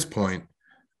at this point,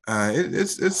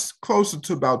 it's closer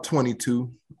to about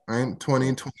 22, right? 20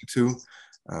 and 22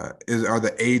 are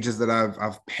the ages that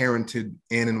I've parented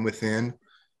in and within.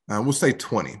 We'll say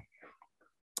 20.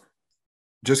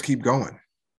 Just keep going,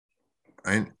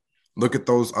 right? Look at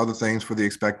those other things for the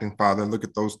expecting father. Look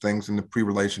at those things in the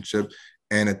pre-relationship.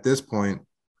 And at this point,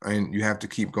 right, you have to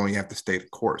keep going. You have to stay the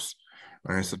course,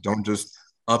 right? So don't just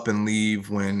up and leave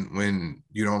when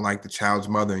you don't like the child's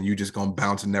mother and you just gonna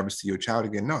bounce and never see your child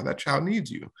again. No, that child needs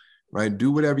you, right?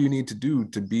 Do whatever you need to do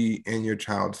to be in your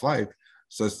child's life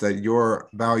such that your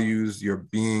values, your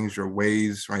beings, your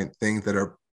ways, right, things that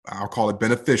are, I'll call it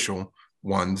beneficial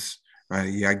ones, right?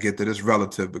 Yeah, I get that it's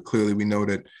relative, but clearly we know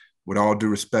that with all due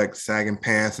respect, sagging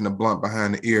pants and a blunt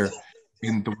behind the ear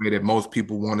isn't the way that most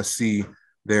people want to see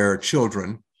their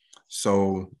children.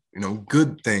 So,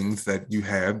 good things that you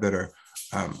have that are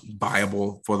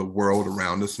viable for the world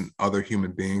around us and other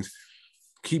human beings,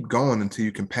 keep going until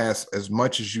you can pass as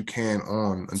much as you can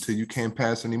on, until you can't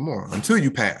pass anymore, until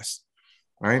you pass,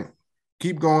 right?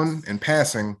 Keep going and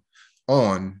passing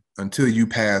on until you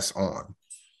pass on.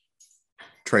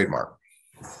 Trademark.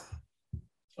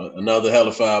 Another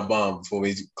hellified bomb before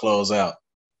we close out.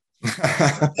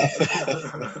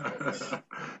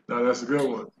 No, that's a good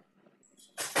one.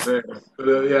 Man.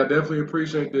 But, yeah, I definitely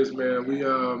appreciate this, man.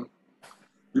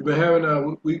 We've been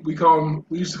having we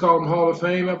used to call them Hall of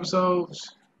Fame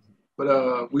episodes,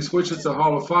 but we switched it to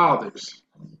Hall of Fathers.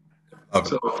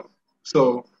 Okay.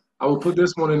 So I will put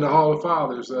this one in the Hall of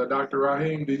Fathers. Dr.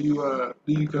 Raheem, do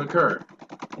you concur?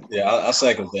 Yeah, I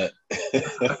second that.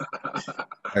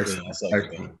 Excellent.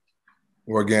 Excellent.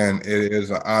 Well, again, it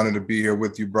is an honor to be here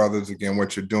with you, brothers. Again,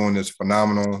 what you're doing is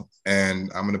phenomenal,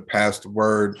 and I'm going to pass the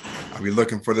word. I'll be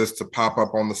looking for this to pop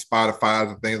up on the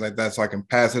Spotify's and things like that so I can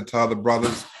pass it to other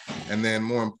brothers, and then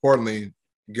more importantly,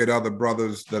 get other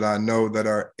brothers that I know that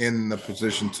are in the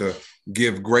position to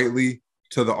give greatly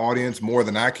to the audience more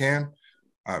than I can.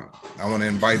 I want to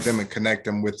invite them and connect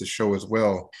them with the show as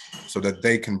well so that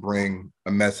they can bring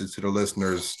a message to the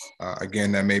listeners,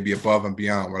 again, that may be above and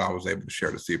beyond what I was able to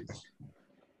share this evening.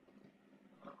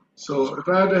 So if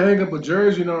I had to hang up a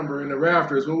jersey number in the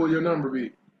rafters, what will your number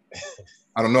be?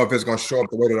 I don't know if it's going to show up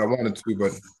the way that I wanted to,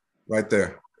 but right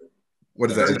there.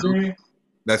 What is 13? that?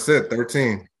 That's it,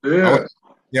 13. Yeah.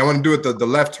 I want to do it the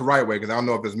left to right way because I don't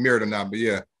know if it's mirrored or not, but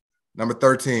yeah, number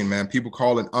 13, man. People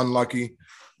call it unlucky.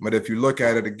 But if you look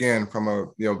at it again from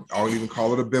I'll even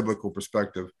call it a biblical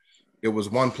perspective, it was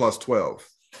 1 + 12.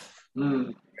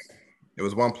 It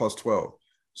was 1 + 12.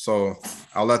 So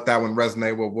I'll let that one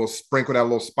resonate. We'll sprinkle that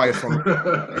little spice on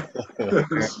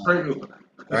it. Sprinkle.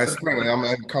 Right, sprinkle. I'm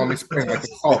going to call me sprinkle like the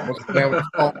salt. What's the name of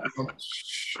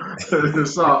the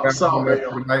salt? Salt bay.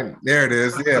 There it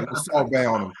is. Yeah, the salt bay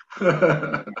on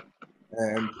them.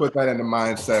 And put that in the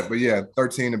mindset. But yeah,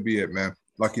 13 to be it, man.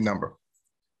 Lucky number.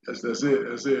 That's it.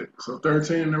 That's it. So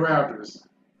 13 in the Raptors.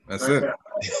 That's it.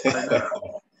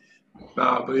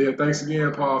 But yeah, thanks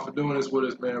again, Paul, for doing this with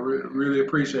us, man. Really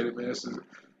appreciate it, man. This has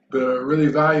been a really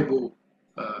valuable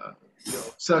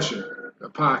session, a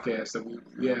podcast that we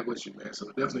had with you, man. So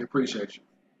definitely appreciate you.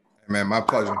 Man, my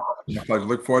pleasure. My pleasure.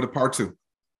 Look forward to part 2.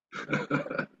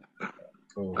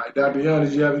 Cool. All right, Dr. Young,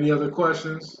 did you have any other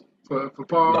questions for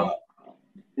Paul?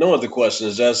 No other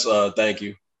questions. Just thank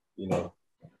you.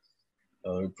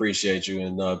 Appreciate you,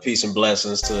 and peace and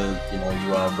blessings to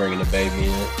you all bringing the baby in,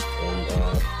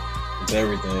 and it's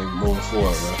everything moving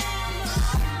forward, man.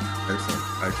 Excellent.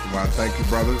 Well, thank you,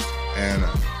 brothers, and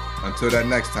until that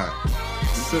next time.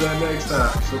 So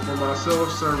for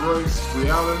myself, Sir Royce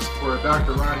Brialis, for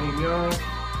Dr. Raheem Young,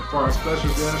 and for our special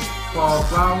guest, Paul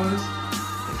Flowers.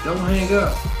 And don't hang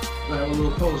up. We'll have a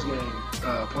little post game,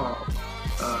 Paul.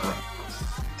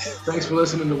 Thanks for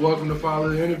listening to Welcome to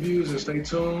Father Interviews, and stay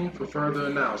tuned for further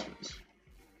announcements.